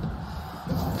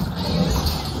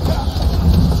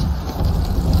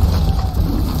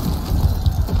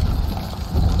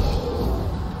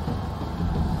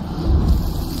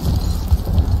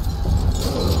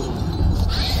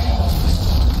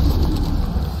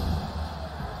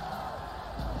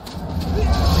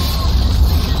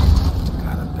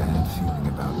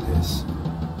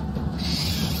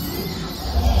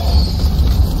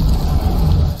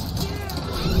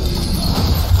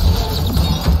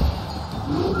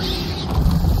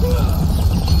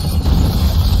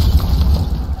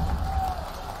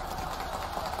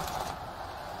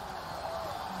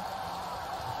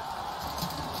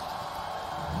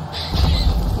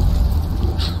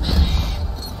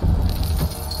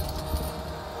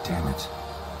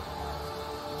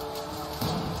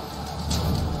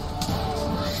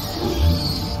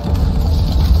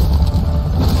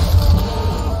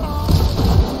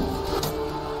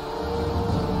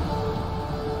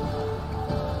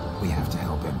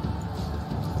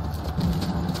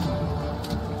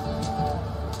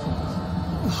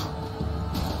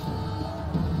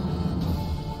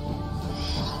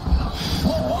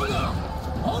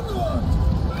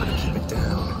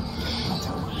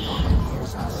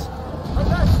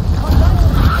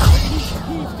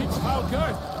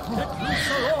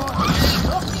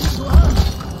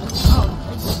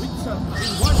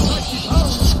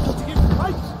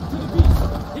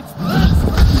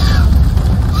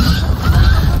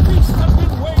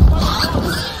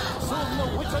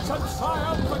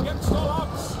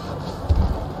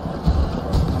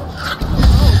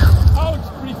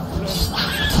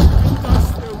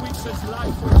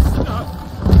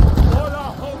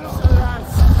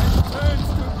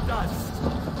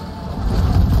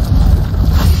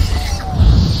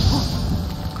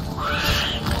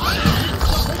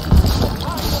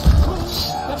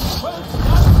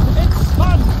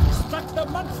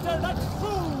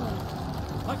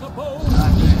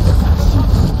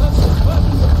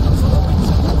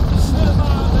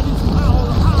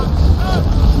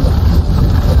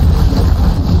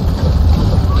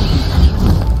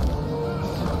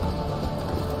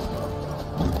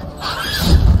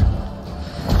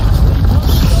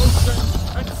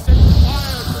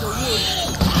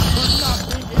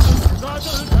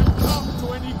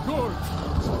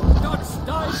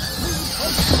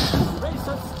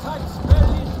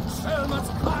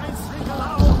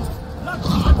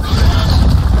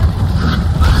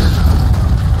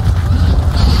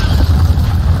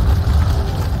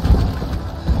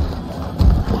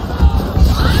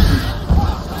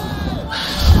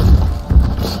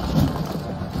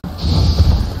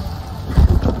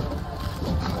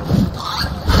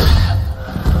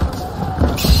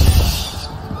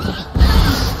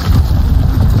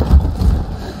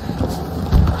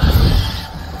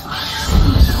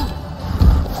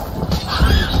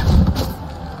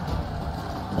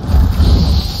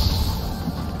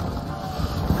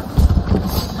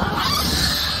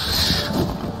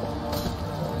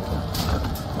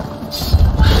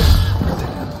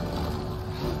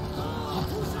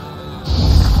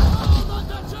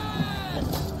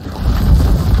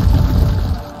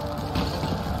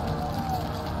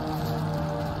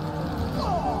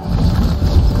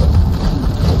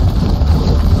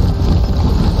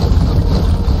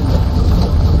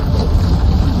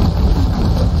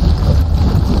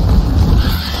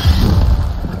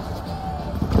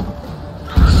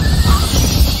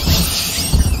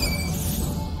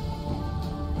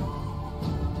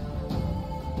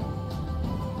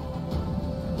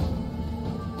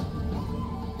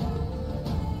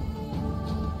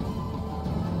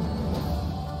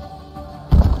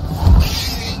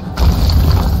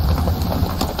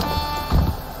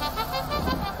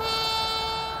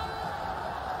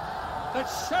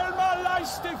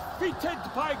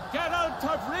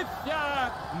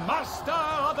 master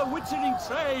of the witchering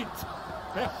trade!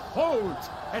 Behold,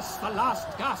 as the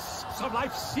last gasps of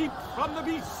life seep from the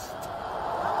beast!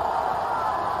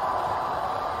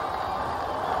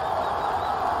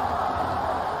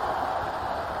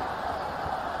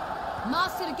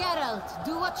 Master Geralt,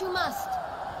 do what you must.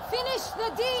 Finish the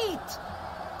deed!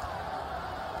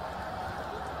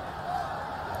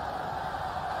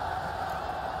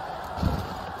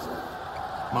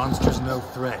 Monster's no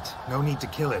threat. No need to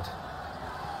kill it.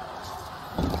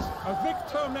 A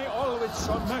victor may always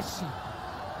show mercy.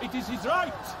 It is his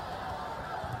right.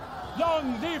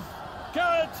 Long live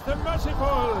Geralt the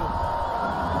Merciful!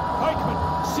 Pikemen,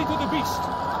 see to the beast!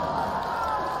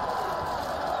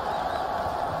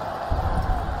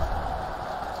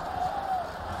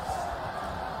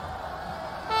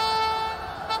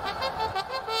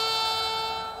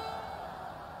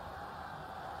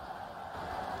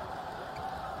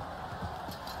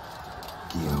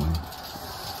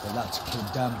 The lads came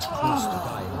damned close to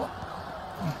dying.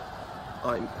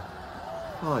 I'm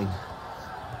fine.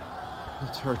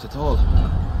 Not hurt at all.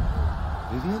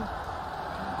 Vivian?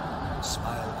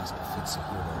 Smile as befits a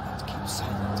hero and keep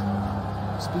silent.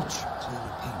 Speech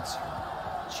clearly pains you.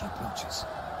 She approaches.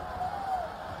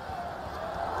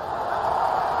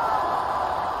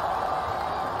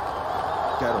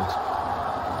 Geralt.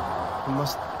 We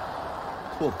must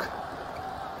talk.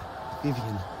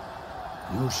 Vivian.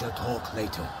 You shall talk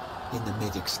later, in the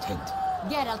medic's tent.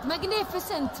 Geralt,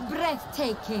 magnificent,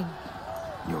 breathtaking.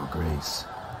 Your Grace.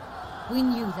 We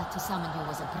knew that to summon you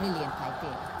was a brilliant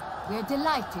idea. We are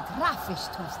delighted,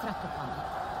 ravished to have struck upon it.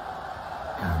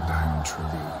 And I'm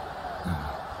truly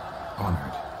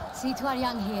honored. See to our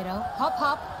young hero. Hop,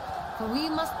 hop. For we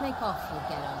must make off you,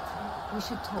 Geralt. We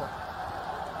should talk.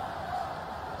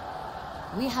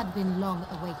 We had been long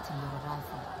awaiting your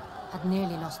arrival. Had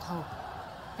nearly lost hope.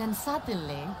 Then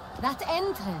suddenly, that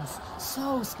entrance,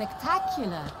 so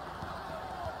spectacular.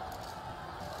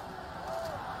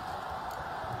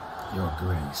 Your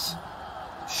Grace.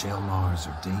 Shaelmars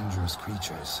are dangerous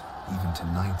creatures, even to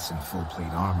knights in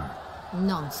full-plate armor.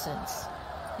 Nonsense.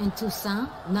 In Toussaint,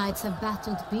 knights have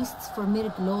battled beasts for mere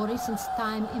glory since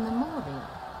time immemorial.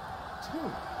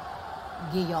 True.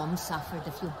 Guillaume suffered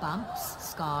a few bumps,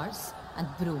 scars, and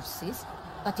bruises,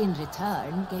 but in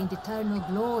return gained eternal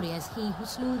glory as he who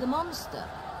slew the monster.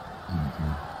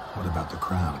 What about the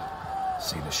crowd?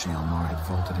 Say the Shaelmar had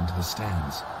vaulted into the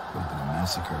stands. Would have been a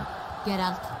massacre.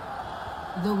 Geralt,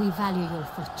 though we value your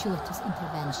fortuitous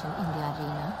intervention in the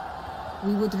arena,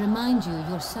 we would remind you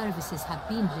your services have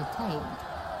been retained,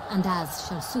 and as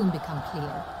shall soon become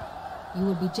clear, you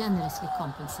will be generously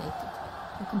compensated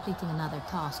for completing another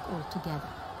task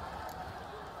altogether.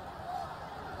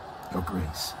 Your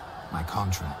Grace, my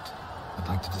contract. I'd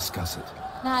like to discuss it.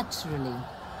 Naturally,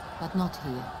 but not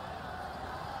here.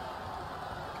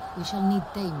 We shall need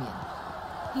Damien.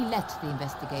 He led the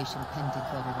investigation pending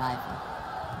your arrival.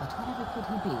 But wherever could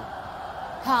he be?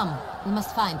 Come, we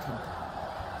must find him.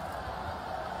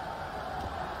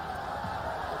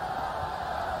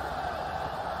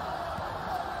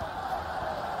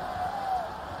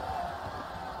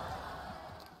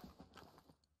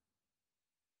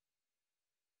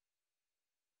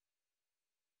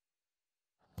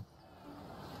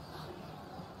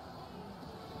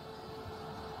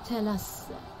 Tell us,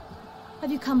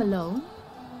 have you come alone?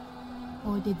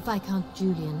 Or did Viscount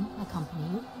Julian accompany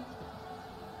you?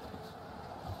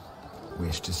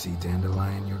 Wish to see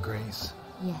Dandelion, Your Grace?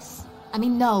 Yes. I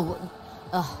mean, no.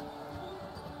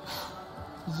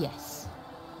 Yes.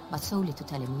 But solely to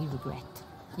tell him we regret.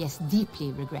 Yes,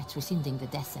 deeply regret rescinding the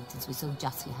death sentence we so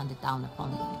justly handed down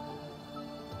upon him.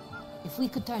 If we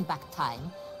could turn back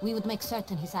time, we would make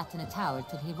certain he sat in a tower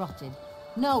till he rotted.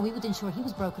 No, we would ensure he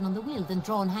was broken on the wheel, then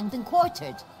drawn, hanged, and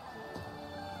quartered.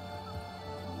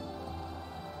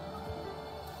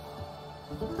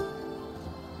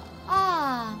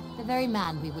 Ah, the very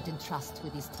man we would entrust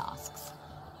with these tasks.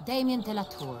 Damien de la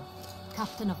Tour,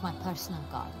 captain of my personal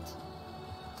guard.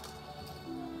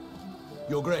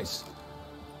 Your Grace.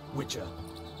 Witcher.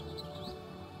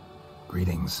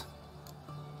 Greetings.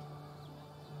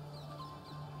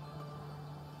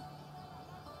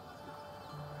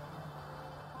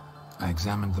 I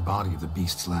examined the body of the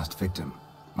beast's last victim.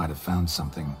 Might have found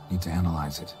something. Need to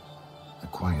analyze it. A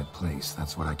quiet place,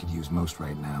 that's what I could use most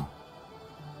right now.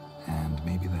 And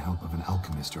maybe the help of an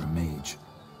alchemist or a mage.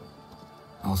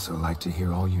 Also like to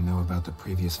hear all you know about the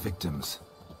previous victims.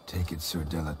 Take it Sir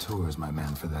de la Tour is my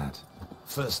man for that.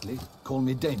 Firstly, call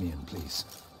me Damien, please.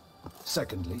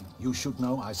 Secondly, you should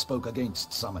know I spoke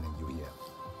against summoning you here.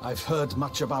 I've heard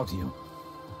much about you.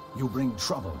 You bring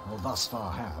trouble, or thus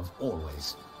far have,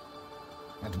 always.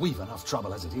 and we've enough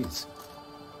trouble as it is.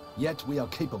 Yet we are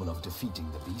capable of defeating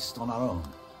the beast on our own,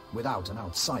 without an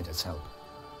outsider's help.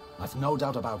 I've no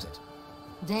doubt about it.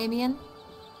 Damien,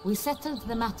 we settled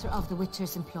the matter of the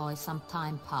Witcher's employ some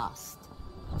time past.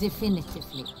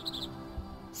 Definitively.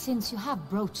 Since you have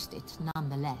broached it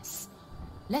nonetheless,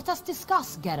 let us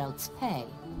discuss Geralt's pay.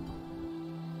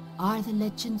 Are the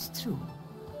legends true?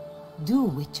 Do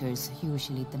Witchers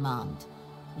usually demand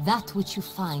that which you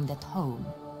find at home,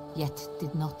 yet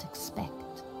did not expect?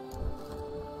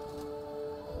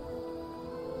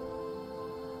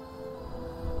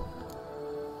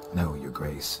 No, Your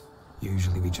Grace.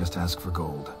 Usually we just ask for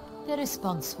gold. The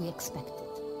response we expected.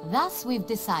 Thus we've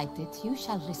decided you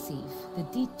shall receive the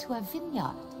deed to a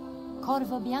vineyard,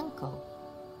 Corvo Bianco,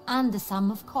 and a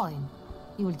sum of coin.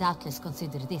 You will doubtless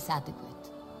consider this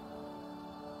adequate.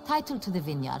 Title to the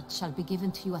vineyard shall be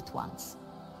given to you at once.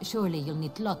 Surely you'll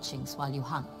need lodgings while you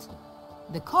hunt.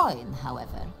 The coin,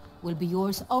 however, will be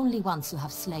yours only once you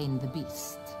have slain the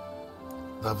beast.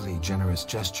 Lovely, generous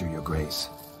gesture, Your Grace.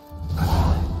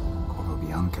 Corvo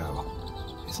Bianco.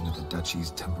 Isn't it the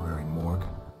duchy's temporary morgue?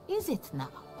 Is it now?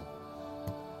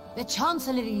 The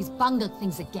Chancellery's bungled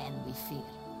things again, we fear.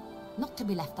 Not to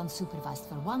be left unsupervised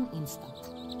for one instant.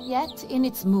 Yet, in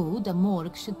its mood, a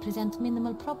morgue should present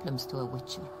minimal problems to a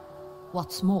Witcher.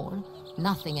 What's more,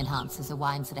 nothing enhances a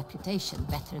wine's reputation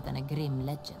better than a grim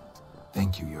legend.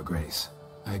 Thank you, Your Grace.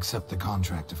 I accept the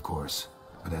contract, of course.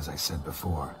 But as I said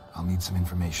before, I'll need some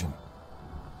information.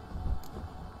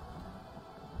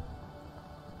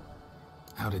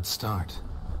 How'd it start?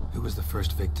 Who was the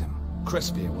first victim?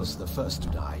 Crespia was the first to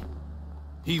die.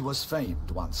 He was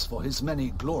famed once for his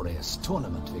many glorious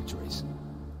tournament victories.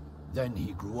 Then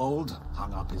he grew old,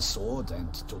 hung up his sword,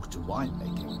 and took to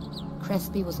winemaking.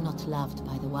 Crespi was not loved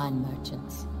by the wine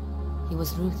merchants. He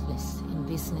was ruthless in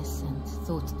business and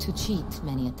thought to cheat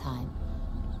many a time.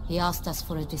 He asked us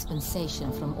for a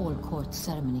dispensation from all court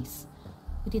ceremonies.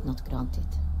 We did not grant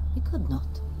it. We could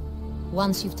not.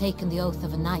 Once you've taken the oath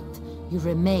of a knight, you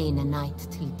remain a knight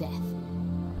till death.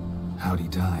 How'd he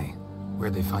die?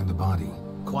 Where'd they find the body?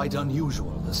 Quite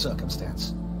unusual, the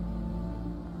circumstance.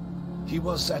 He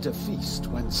was at a feast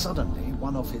when suddenly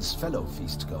one of his fellow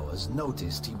feastgoers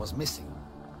noticed he was missing.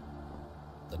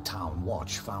 The town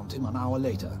watch found him an hour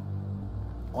later.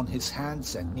 On his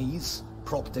hands and knees,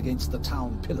 propped against the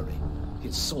town pillory,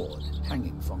 his sword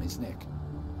hanging from his neck.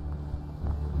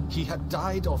 He had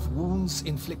died of wounds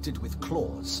inflicted with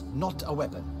claws, not a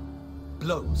weapon.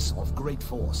 Blows of great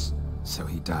force. So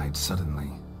he died suddenly,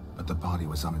 but the body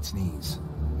was on its knees,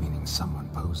 meaning someone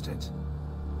posed it.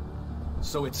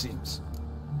 So it seems.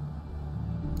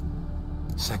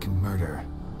 Second murder.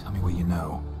 Tell me what you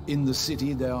know. In the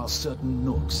city there are certain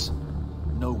nooks.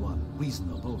 No one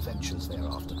reasonable ventures there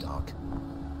after dark.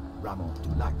 Ramon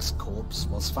Dulac's corpse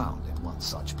was found in one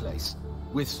such place.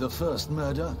 With the first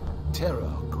murder,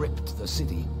 terror gripped the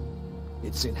city.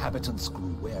 Its inhabitants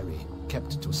grew wary,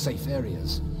 kept to safe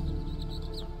areas.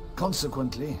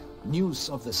 Consequently, news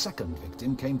of the second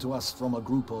victim came to us from a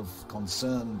group of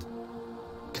concerned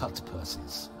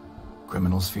cut-purses.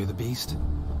 Criminals fear the beast?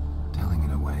 Telling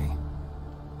in a way.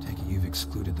 Take it you've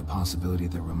excluded the possibility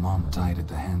that Ramon died at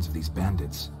the hands of these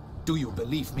bandits. Do you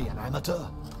believe me an amateur?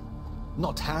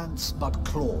 Not hands, but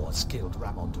claws killed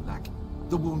Ramon Dulac.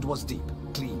 The wound was deep,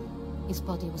 clean. His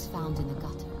body was found in the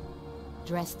gutter,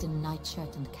 dressed in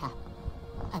nightshirt and cap,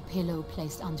 a pillow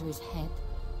placed under his head,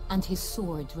 and his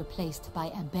sword replaced by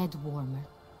a bed warmer.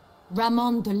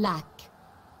 Ramon Dulac,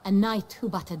 a knight who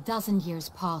but a dozen years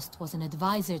past was an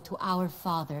advisor to our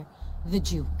father, the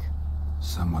Duke.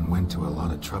 Someone went to a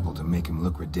lot of trouble to make him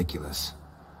look ridiculous.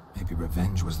 Maybe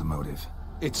revenge was the motive.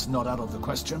 It's not out of the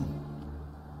question.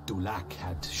 Dulac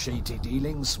had shady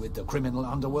dealings with the criminal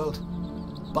underworld,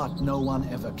 but no one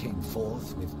ever came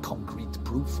forth with concrete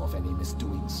proof of any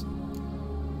misdoings.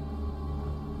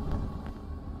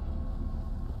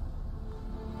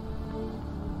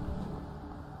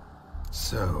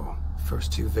 So,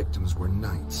 first two victims were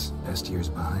knights, best years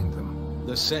behind them.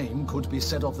 The same could be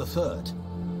said of the third.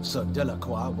 Sir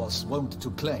Delacroix was wont to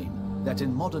claim that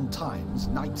in modern times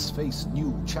knights face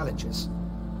new challenges,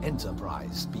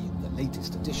 enterprise being the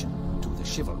latest addition to the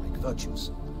chivalric virtues.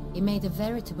 He made a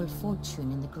veritable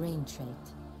fortune in the grain trade.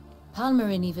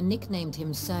 Palmerin even nicknamed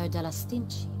him Sir de la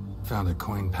Stinchi. Found a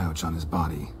coin pouch on his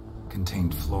body.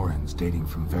 Contained florins dating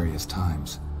from various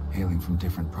times, hailing from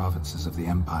different provinces of the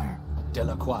Empire.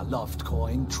 Delacroix loved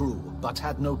coin, true, but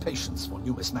had no patience for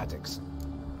numismatics.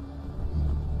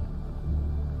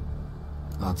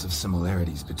 Lots of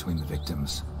similarities between the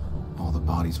victims. All the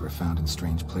bodies were found in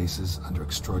strange places under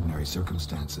extraordinary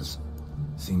circumstances.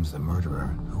 Seems the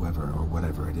murderer, whoever or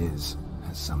whatever it is,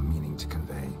 has some meaning to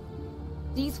convey.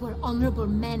 These were honorable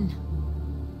men.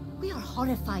 We are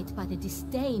horrified by the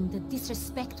disdain, the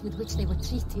disrespect with which they were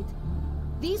treated.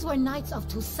 These were knights of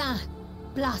Toussaint.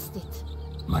 Blast it.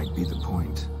 Might be the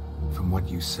point. From what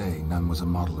you say, none was a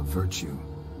model of virtue.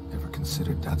 Ever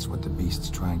considered that's what the beast's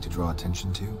trying to draw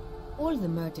attention to? All the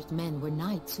murdered men were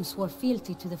knights who swore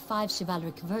fealty to the 5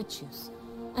 chivalric virtues.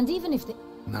 And even if the...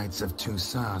 Knights of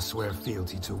Toussaint swear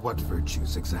fealty to what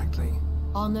virtues exactly?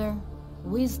 Honor,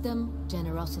 wisdom,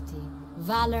 generosity,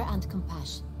 valor and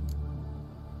compassion.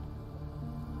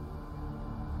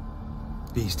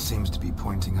 Beast seems to be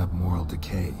pointing up moral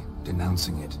decay,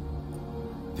 denouncing it.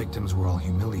 Victims were all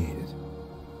humiliated.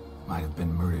 Might have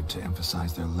been murdered to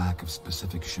emphasize their lack of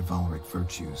specific chivalric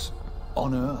virtues.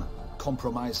 Honor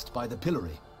compromised by the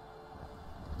pillory.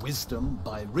 Wisdom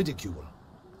by ridicule.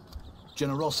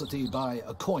 Generosity by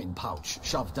a coin pouch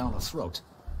shoved down a throat.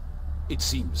 It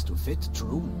seems to fit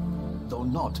true, though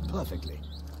not perfectly.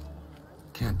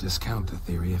 Can't discount the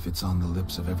theory if it's on the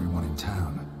lips of everyone in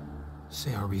town.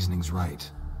 Say our reasoning's right.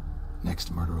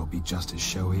 Next murder will be just as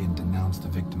showy and denounce the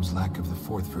victim's lack of the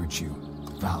 4th virtue,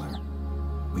 valor.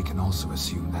 We can also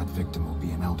assume that victim will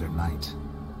be an elder knight.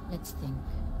 Let's think.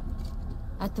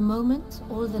 At the moment,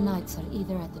 all the knights are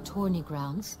either at the tourney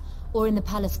grounds or in the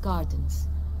palace gardens.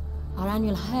 Our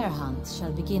annual hare hunt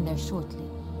shall begin there shortly.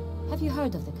 Have you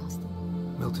heard of the custom?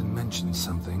 Milton mentioned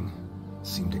something.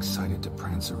 Seemed excited to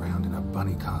prance around in a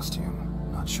bunny costume.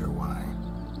 Not sure why.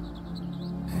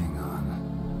 Hang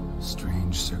on.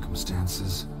 Strange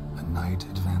circumstances. A knight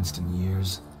advanced in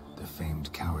years. The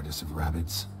famed cowardice of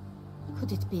rabbits.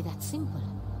 Could it be that simple?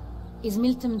 Is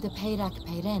Milton de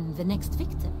Peyrac-Peyren the next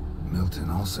victim? Milton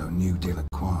also knew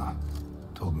Delacroix.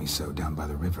 Told me so down by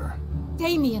the river.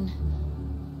 Damien!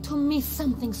 To miss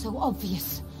something so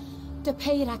obvious. De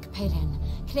Peyrac-Peyren,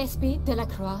 Crespi,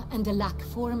 Delacroix, and Delac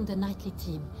formed a knightly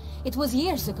team. It was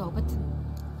years ago, but...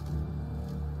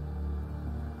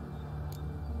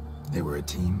 They were a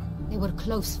team? They were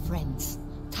close friends,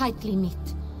 tightly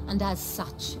knit, and as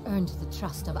such earned the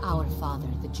trust of our father,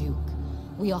 the Duke.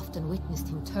 We often witnessed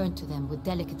him turn to them with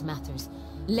delicate matters.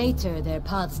 Later, their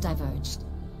paths diverged.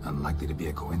 Unlikely to be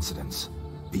a coincidence.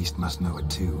 Beast must know it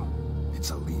too.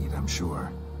 It's a lead, I'm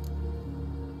sure.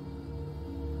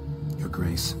 Your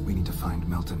Grace, we need to find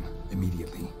Milton,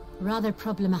 immediately. Rather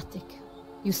problematic.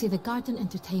 You see, the garden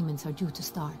entertainments are due to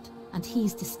start, and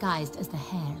he's disguised as the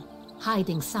hare,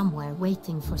 hiding somewhere,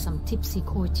 waiting for some tipsy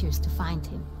courtiers to find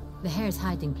him. The hare's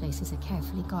hiding place is a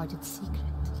carefully guarded secret.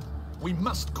 We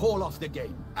must call off the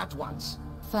game, at once.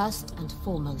 First and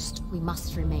foremost, we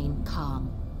must remain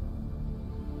calm.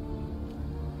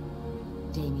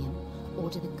 Damien,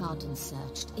 order the garden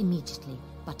searched immediately,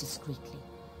 but discreetly.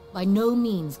 By no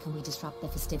means can we disrupt the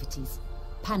festivities.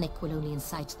 Panic will only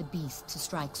incite the beast to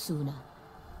strike sooner.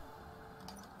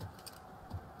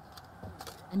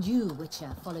 And you,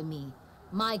 Witcher, follow me.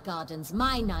 My gardens,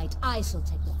 my night, I shall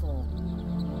take the fall.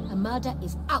 A murder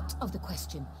is out of the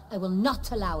question. I will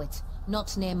not allow it.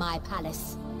 Not near my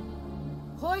palace.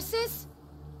 Horses?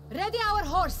 Ready our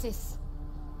horses!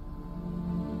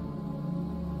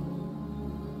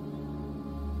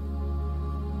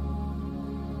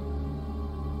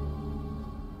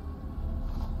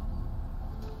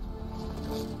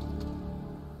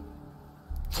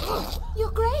 Your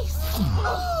Grace!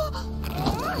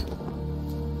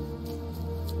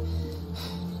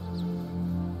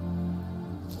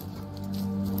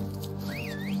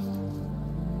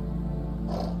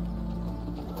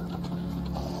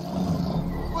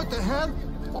 What the hell?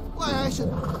 Why, I said...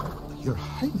 Your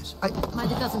Highness,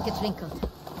 Mind it doesn't get wrinkled.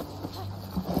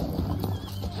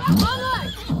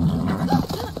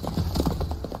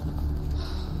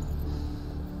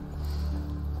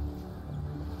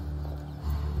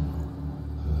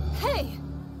 Hey!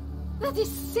 That is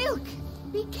silk!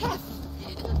 Be careful!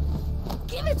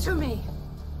 Give it to me!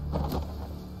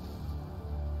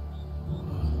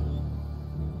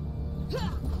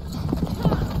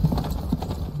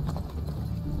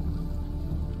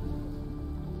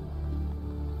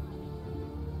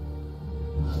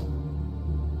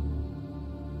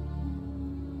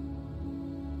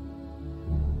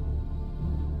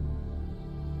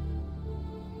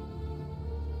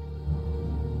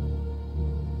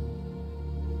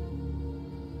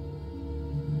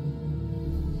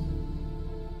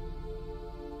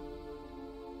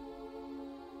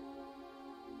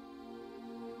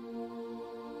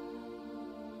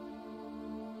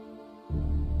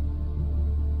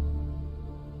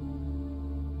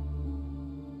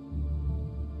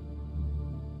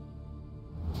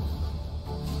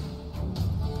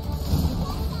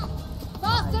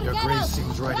 Your Grace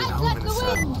seems right at home in the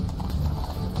saddle.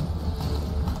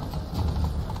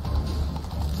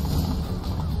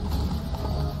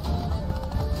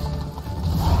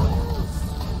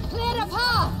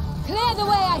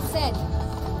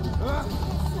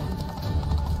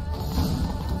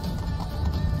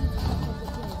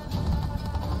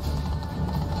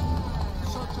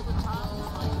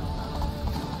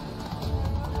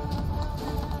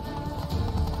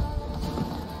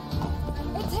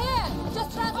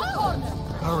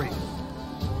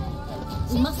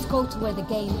 where the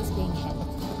game is being held.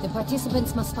 The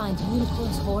participants must find a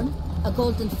unicorn's horn, a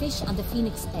golden fish, and a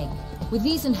phoenix egg. With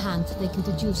these in hand, they can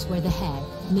deduce where the hare,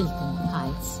 Milton,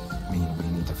 hides. Mean we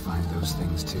need to find those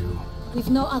things too?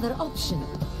 We've no other option,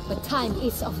 but time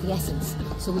is of the essence,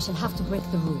 so we shall have to break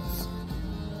the rules.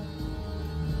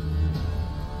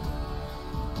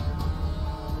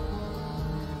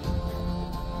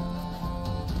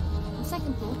 On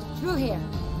second thought, through here.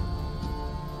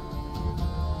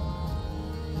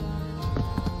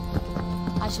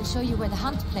 I shall show you where the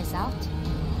hunt plays out.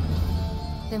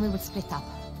 Then we will split up.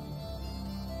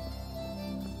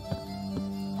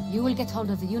 You will get hold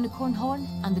of the unicorn horn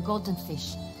and the golden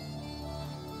fish,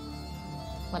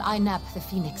 while I nab the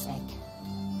phoenix egg.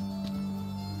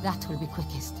 That will be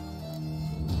quickest.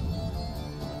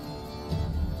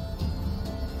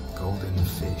 Golden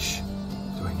fish.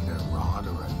 Do I need a rod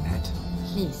or a net?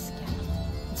 Please,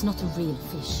 Geralt. It's not a real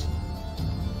fish.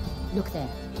 Look there,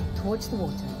 towards the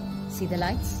water. See the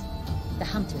lights? The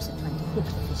hunters are trying to hook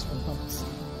the fish from boats.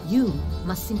 You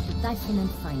must simply dive in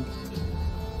and find it.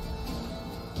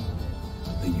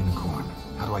 The unicorn.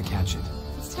 How do I catch it?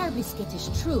 It's terribly skittish,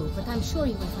 true, but I'm sure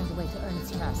you will find a way to earn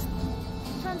its trust.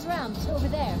 It turns around, over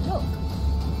there, look.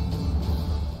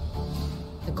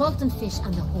 The golden fish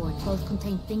and the horn both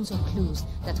contain things or clues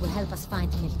that will help us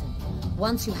find Milton.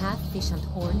 Once you have fish and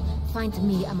horn, find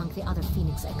me among the other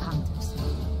phoenix egg hunters.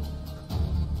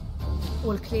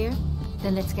 All clear?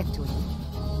 Then let's get to it.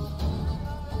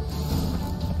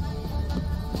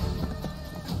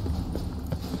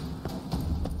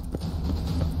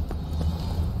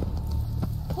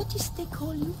 What is they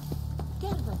call you?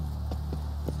 Geralt.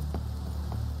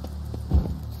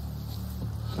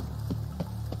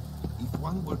 If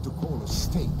one were to call a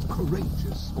state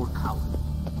courageous or coward,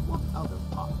 what other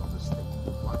part of the state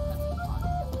would one have to find?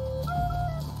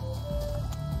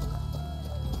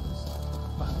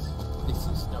 But this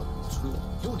is no true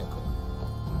unicorn.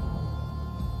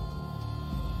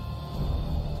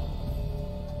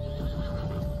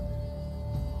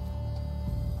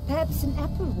 Perhaps an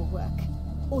apple will work.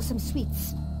 Or some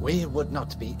sweets. We would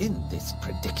not be in this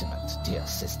predicament, dear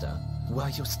sister, were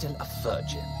you still a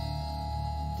virgin.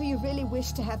 Do you really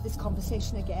wish to have this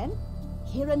conversation again?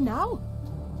 Here and now?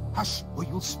 Hush, or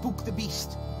you'll spook the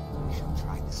beast. We shall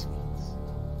try the sweets.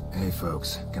 Hey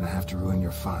folks, gonna have to ruin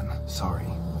your fun. Sorry.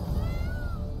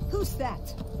 Who's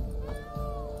that?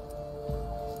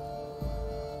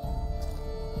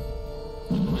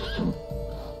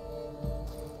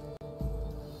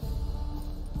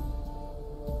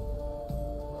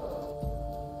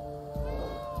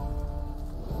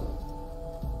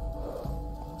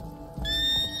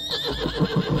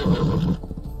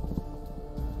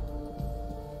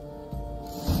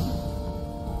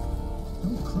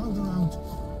 Don't crowd around.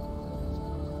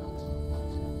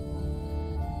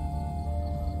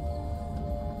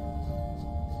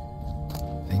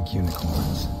 Think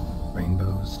unicorns.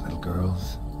 Rainbows, little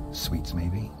girls. Sweets,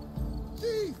 maybe?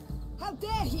 Thief! How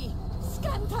dare he!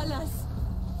 Scandalous!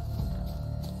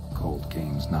 Cold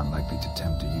game's not likely to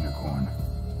tempt a unicorn.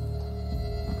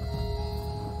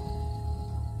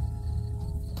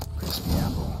 Crispy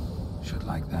apple. Should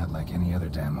like that like any other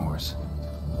damn horse.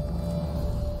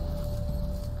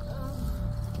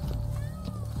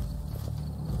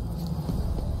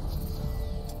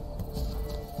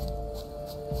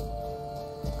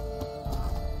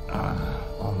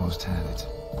 Almost had it.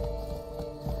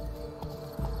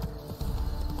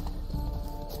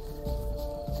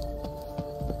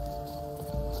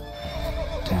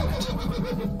 Damn it.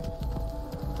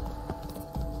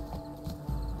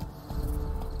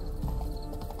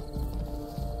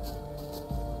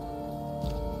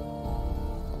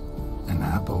 An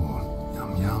apple.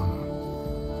 Yum yum.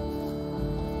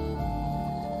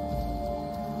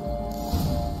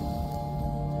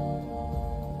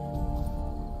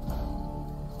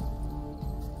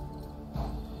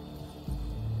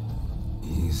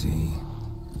 Easy.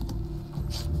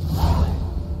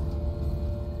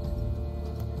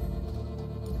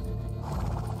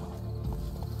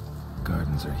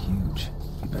 Gardens are huge.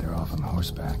 Be better off on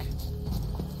horseback.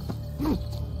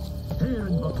 Here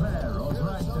in Beauclair, all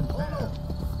right and fair.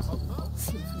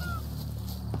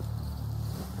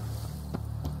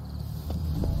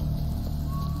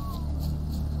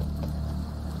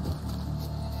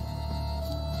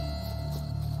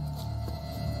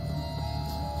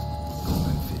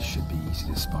 Golden fish should be easy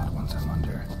to spot once I'm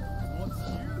under.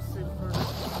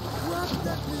 What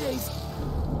the place?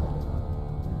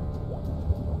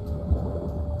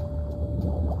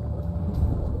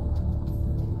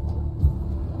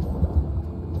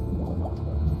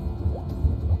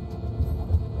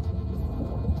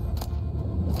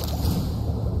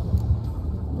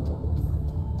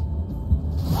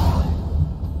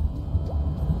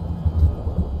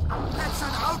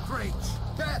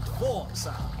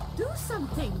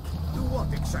 something! Do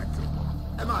what exactly?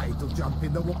 Am I to jump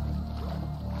in the water?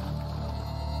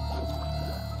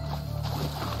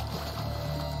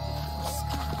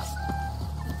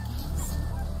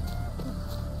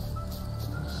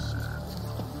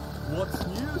 What's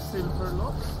new,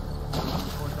 Silverlocks?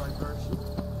 For diversion?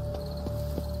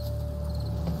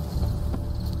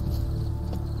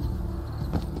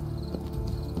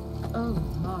 Oh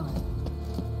my.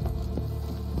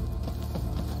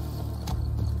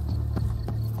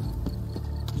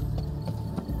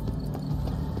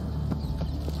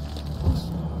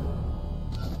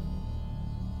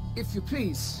 If you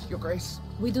please, Your Grace.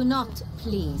 We do not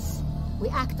please. We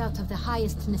act out of the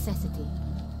highest necessity.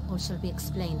 Or shall be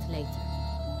explained later.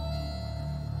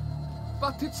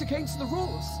 But it's against the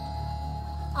rules.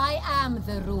 I am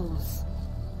the rules.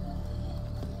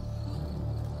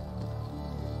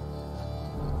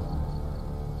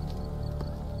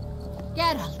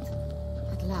 Geralt!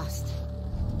 At last.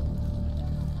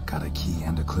 Got a key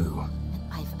and a clue. And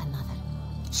I've another.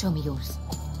 Show me yours.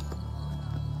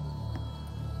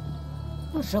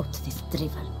 Who wrote this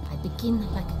drivel? I begin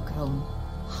like a crone,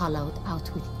 hollowed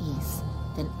out with ease,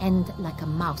 then end like a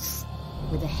mouse,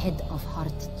 with a head of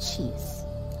hard cheese.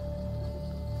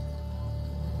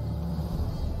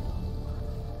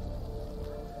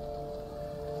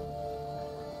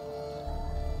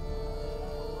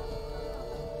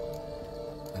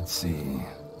 Let's see.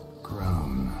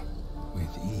 Grown.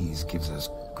 With ease gives us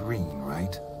green,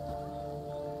 right?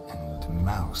 And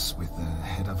mouse with the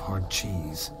head of hard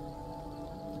cheese.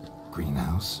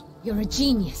 Greenhouse? You're a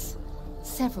genius.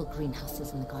 Several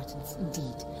greenhouses in the gardens,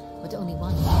 indeed, but only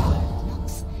one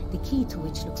locks, the key to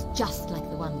which looks just like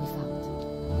the one we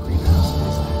found. Greenhouse it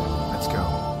is then. Let's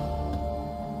go.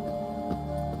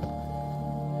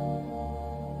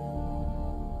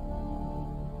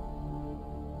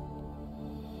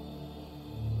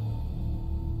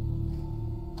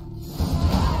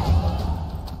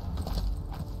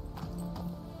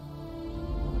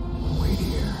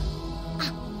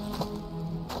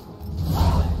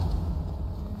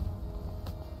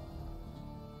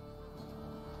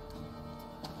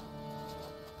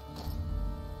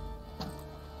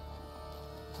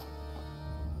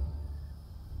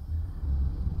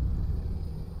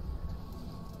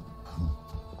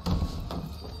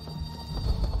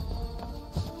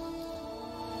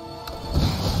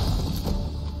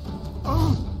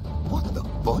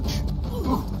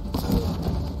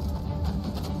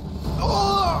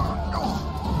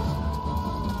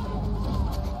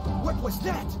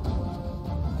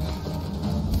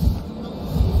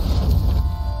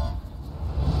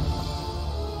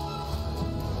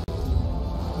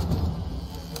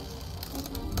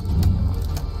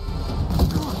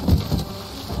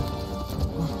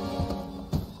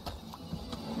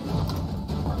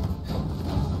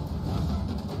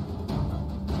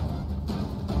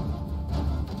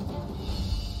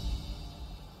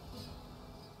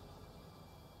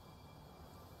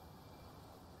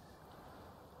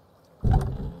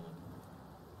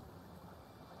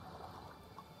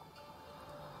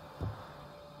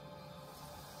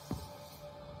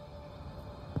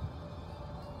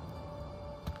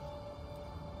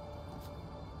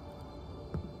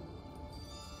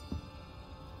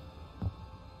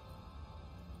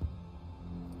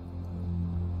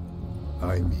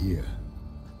 I'm here.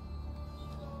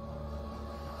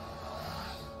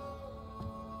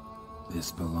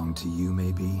 This belonged to you,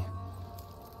 maybe?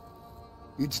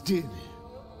 It did,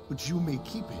 but you may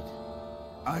keep it.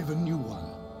 I've a new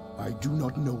one. I do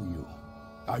not know you.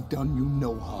 I've done you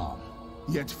no harm.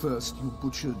 Yet first you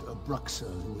butchered a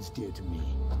Bruxer who was dear to me.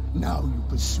 Now you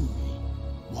pursue me.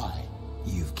 Why?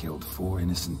 You've killed 4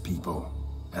 innocent people,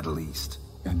 at least.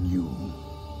 And you?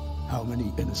 How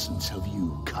many innocents have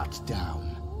you cut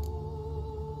down?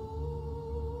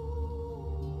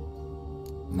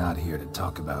 Not here to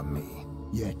talk about me.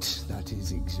 Yet that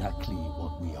is exactly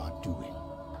what we are doing.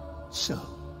 So,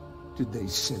 did they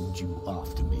send you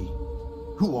after me?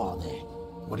 Who are they?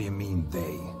 What do you mean,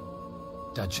 they?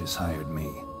 Duchess hired me.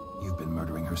 You've been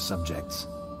murdering her subjects.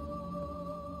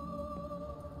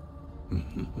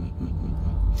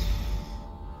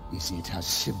 Is it as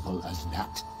simple as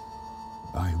that?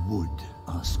 I would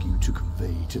ask you to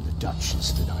convey to the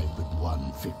Duchess that I've but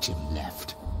one victim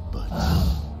left, but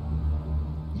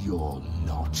you'll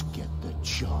not get the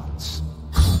chance.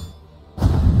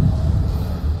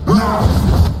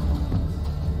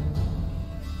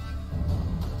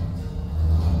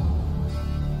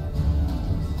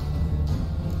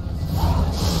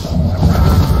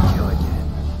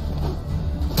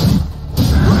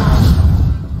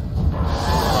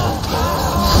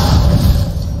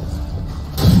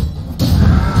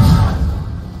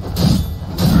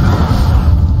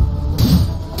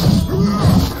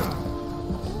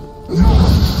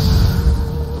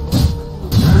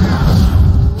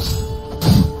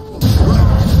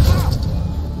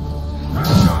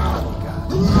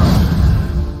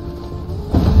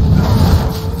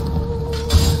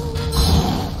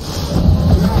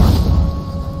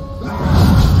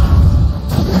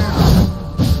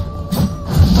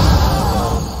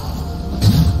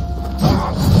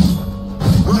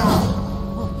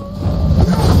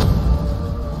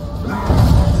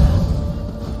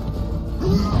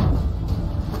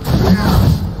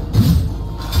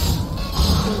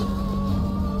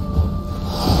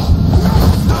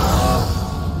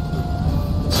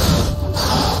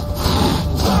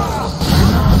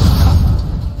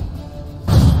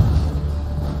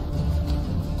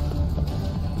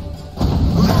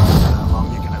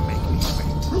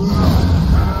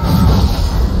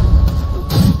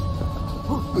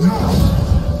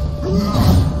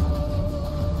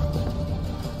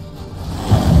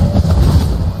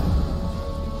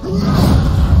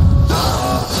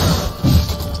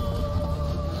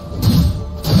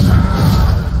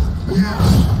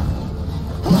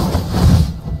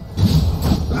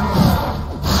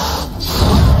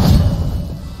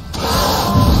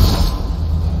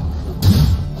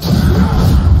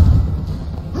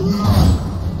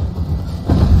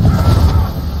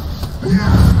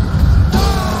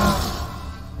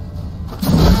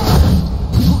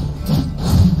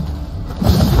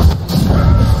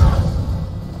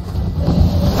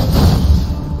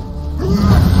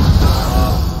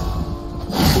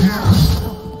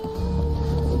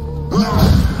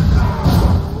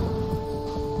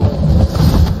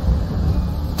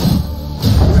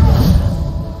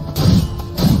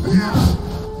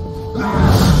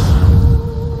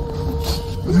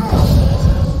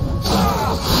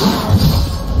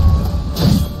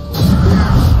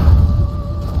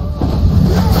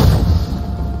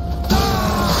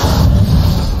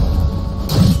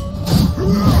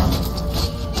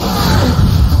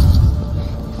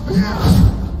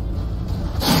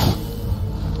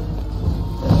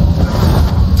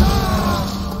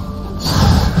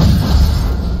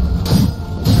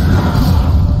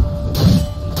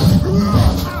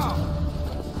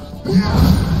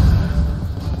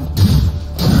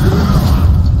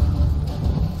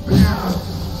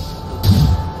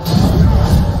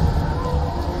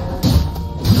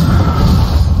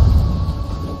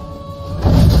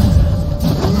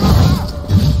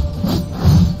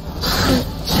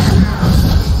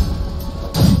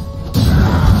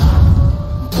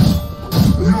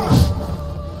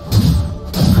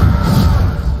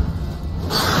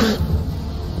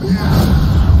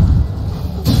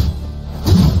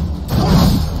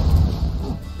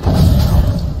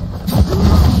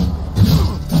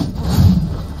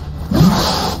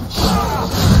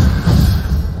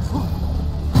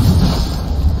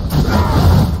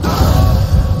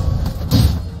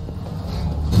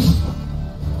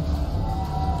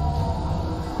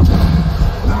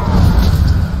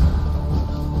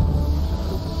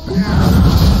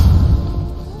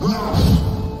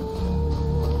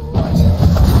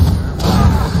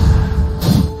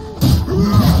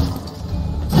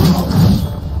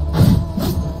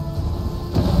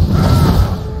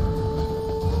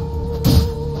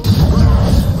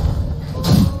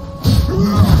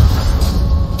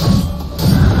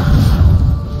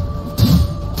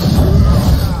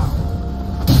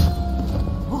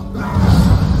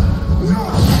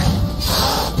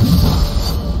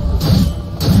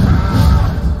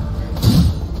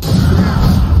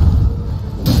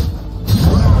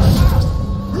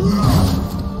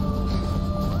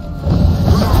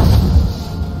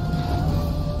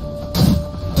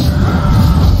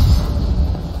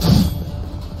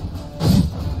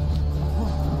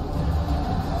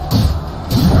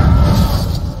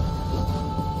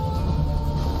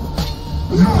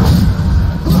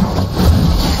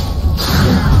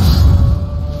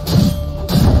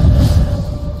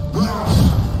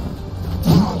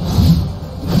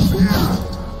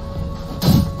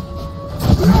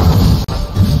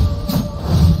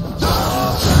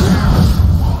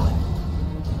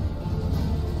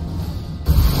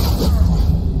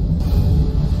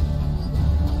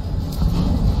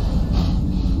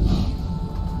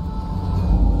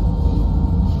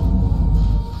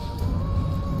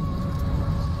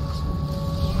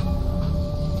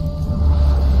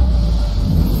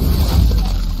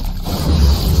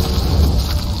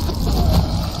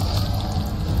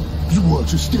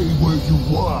 to stay where you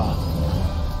were.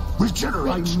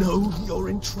 Regenerate. I know you're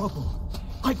in trouble.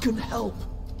 I can help.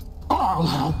 I'll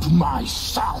help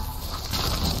myself.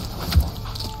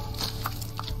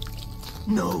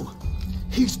 No,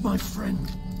 he's my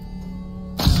friend.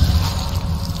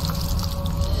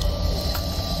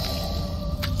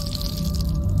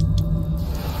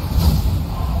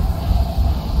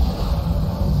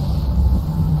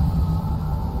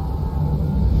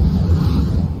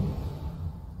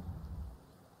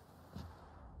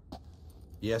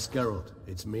 Yes, Geralt,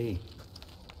 it's me.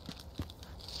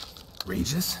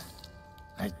 Regis?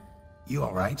 You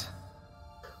alright?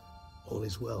 All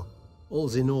is well.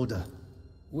 All's in order.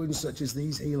 Wounds such as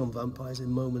these heal on vampires in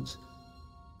moments.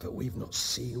 But we've not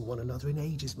seen one another in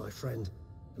ages, my friend.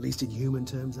 At least in human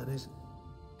terms, that is.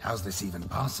 How's this even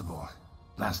possible?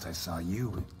 Last I saw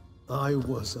you... I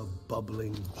was a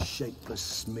bubbling, shapeless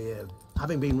smear,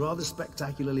 having been rather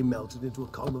spectacularly melted into a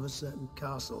column of a certain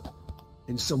castle.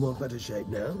 In somewhat better shape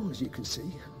now, as you can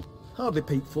see. Hardly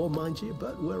peak form, mind you,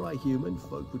 but were I human,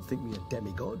 folk would think me a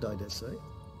demigod, I dare say.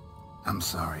 I'm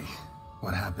sorry.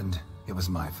 What happened, it was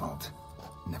my fault.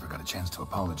 Never got a chance to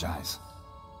apologize.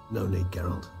 No need,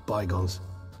 Geralt. Bygones.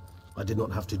 I did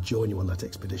not have to join you on that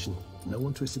expedition. No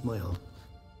one twisted my arm.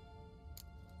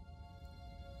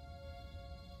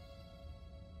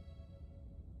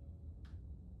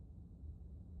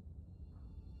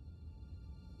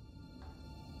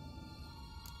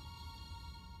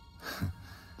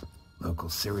 Local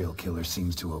serial killer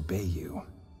seems to obey you.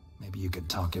 Maybe you could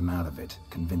talk him out of it,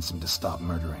 convince him to stop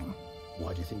murdering.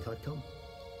 Why do you think I'd come?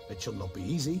 It shall not be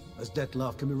easy, as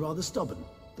Dettlaff can be rather stubborn.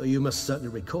 Though you must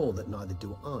certainly recall that neither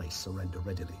do I surrender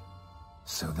readily.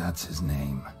 So that's his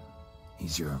name.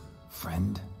 He's your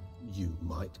friend? You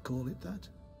might call it that.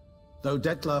 Though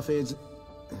Dettlaff is...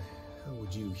 how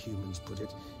would you humans put it?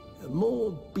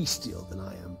 More bestial than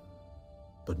I am.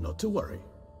 But not to worry.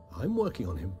 I'm working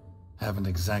on him. Haven't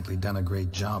exactly done a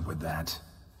great job with that.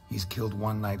 He's killed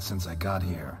one knight since I got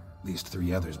here. At least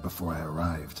 3 others before I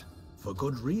arrived. For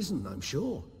good reason, I'm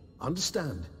sure.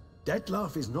 Understand,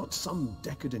 Dettlaff is not some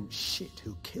decadent shit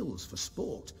who kills for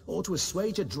sport, or to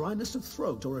assuage a dryness of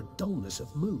throat or a dullness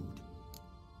of mood.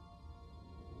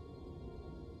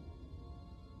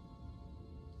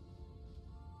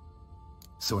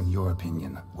 So in your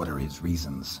opinion, what are his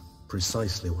reasons?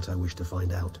 Precisely what I wish to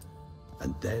find out.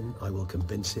 And then I will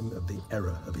convince him of the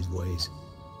error of his ways.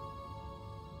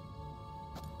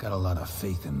 Got a lot of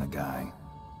faith in the guy.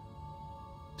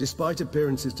 Despite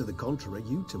appearances to the contrary,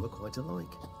 you two are quite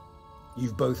alike.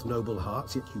 You've both noble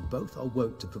hearts, yet you both are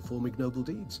wont to perform ignoble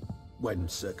deeds. When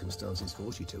circumstances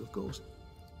force you to, of course.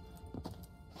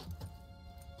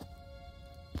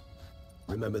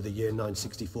 Remember the year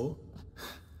 964?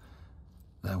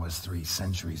 That was 3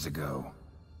 centuries ago.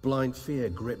 Blind fear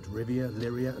gripped Rivia,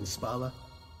 Lyria, and Spala.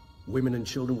 Women and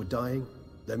children were dying.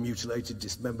 Their mutilated,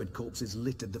 dismembered corpses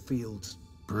littered the fields.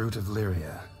 Brute of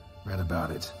Lyria. Read about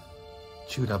it.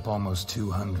 Chewed up almost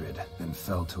 200, then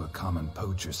fell to a common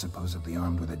poacher supposedly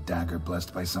armed with a dagger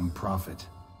blessed by some prophet.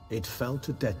 It fell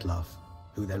to Dettlaff,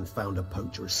 who then found a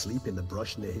poacher asleep in the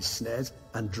brush near his snares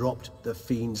and dropped the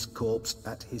fiend's corpse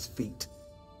at his feet.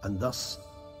 And thus,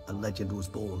 a legend was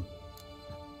born.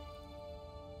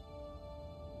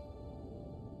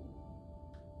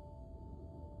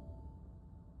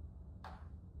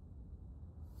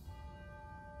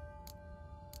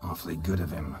 Awfully good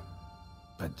of him.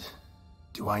 But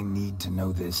do I need to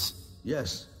know this?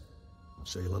 Yes.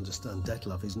 So you'll understand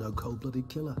Dettlaff is no cold-blooded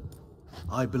killer.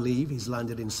 I believe he's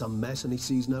landed in some mess and he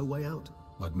sees no way out.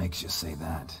 What makes you say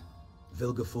that?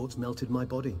 Vilgefortz melted my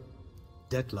body.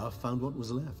 Dettlaff found what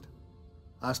was left.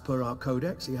 As per our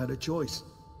codex, he had a choice.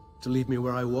 To leave me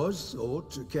where I was, or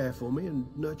to care for me and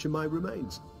nurture my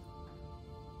remains.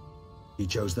 He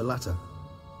chose the latter.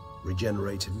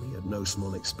 Regenerated me at no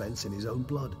small expense in his own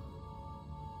blood.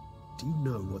 Do you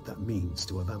know what that means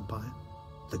to a vampire?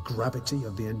 The gravity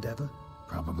of the endeavor?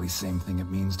 Probably same thing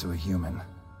it means to a human.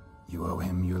 You owe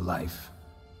him your life.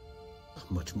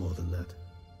 Much more than that.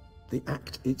 The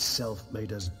act itself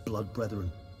made us blood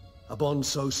brethren. A bond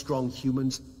so strong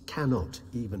humans cannot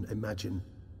even imagine.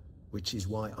 Which is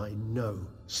why I know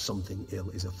something ill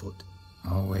is afoot.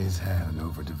 Always had an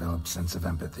overdeveloped sense of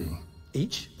empathy.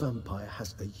 Each vampire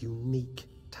has a unique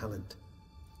talent.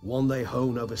 One they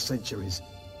hone over centuries.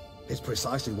 It's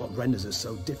precisely what renders us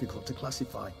so difficult to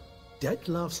classify.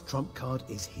 Dettlaff's trump card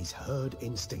is his herd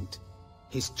instinct.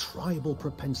 His tribal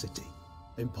propensity.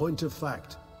 In point of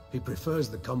fact, he prefers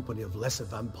the company of lesser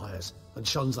vampires and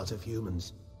shuns that of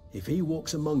humans. If he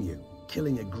walks among you,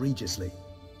 killing egregiously,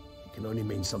 it can only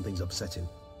mean something's upset him.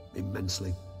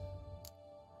 Immensely.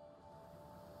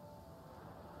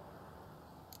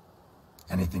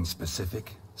 Anything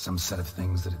specific? Some set of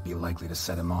things that'd be likely to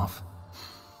set him off?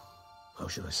 How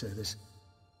should I say this?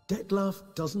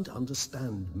 Detlef doesn't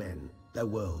understand men, their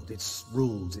world, its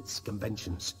rules, its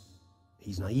conventions.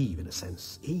 He's naive in a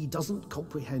sense. He doesn't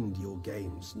comprehend your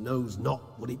games, knows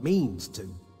not what it means to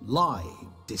lie,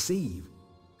 deceive.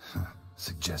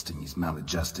 Suggesting he's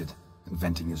maladjusted,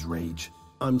 inventing his rage.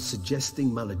 I'm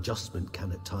suggesting maladjustment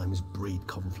can at times breed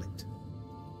conflict.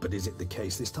 But is it the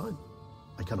case this time?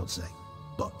 I cannot say,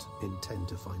 but intend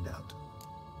to find out.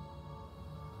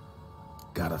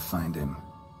 Gotta find him,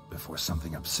 before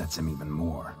something upsets him even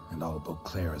more, and all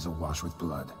Beauclair is awash with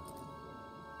blood.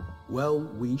 Well,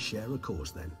 we share a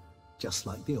cause then, just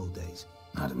like the old days.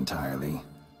 Not entirely.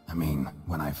 I mean,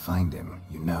 when I find him,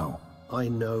 you know. I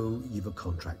know you've a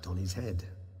contract on his head.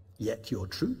 Yet your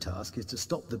true task is to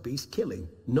stop the beast killing,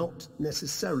 not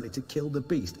necessarily to kill the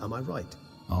beast, am I right?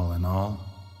 All in all,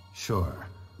 sure.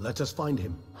 Let us find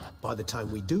him. By the time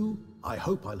we do, I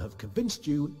hope I'll have convinced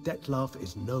you Detlef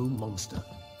is no monster.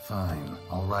 Fine,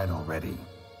 all right already.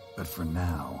 But for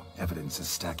now, evidence is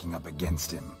stacking up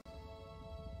against him.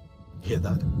 Hear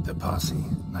that? The posse.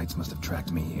 Knights must have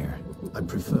tracked me here. I'd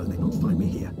prefer they not find me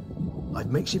here. I've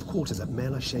makeshift quarters at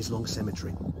Mère Lachaise Long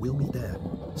Cemetery. We'll meet there.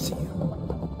 See you.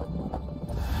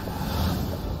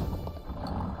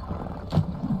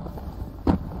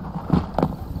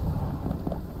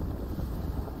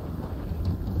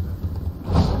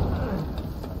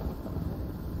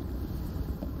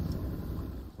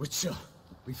 Witcher,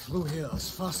 we flew here as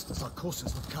fast as our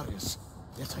courses would carry us.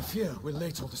 Yet I fear we're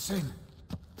late all the same.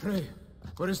 Pray,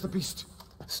 where is the beast?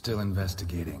 Still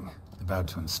investigating. About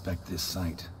to inspect this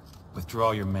site.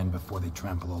 Withdraw your men before they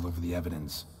trample all over the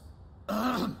evidence.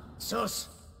 Sirs,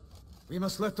 we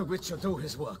must let the Witcher do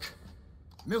his work.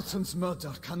 Milton's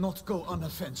murder cannot go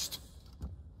unavenged.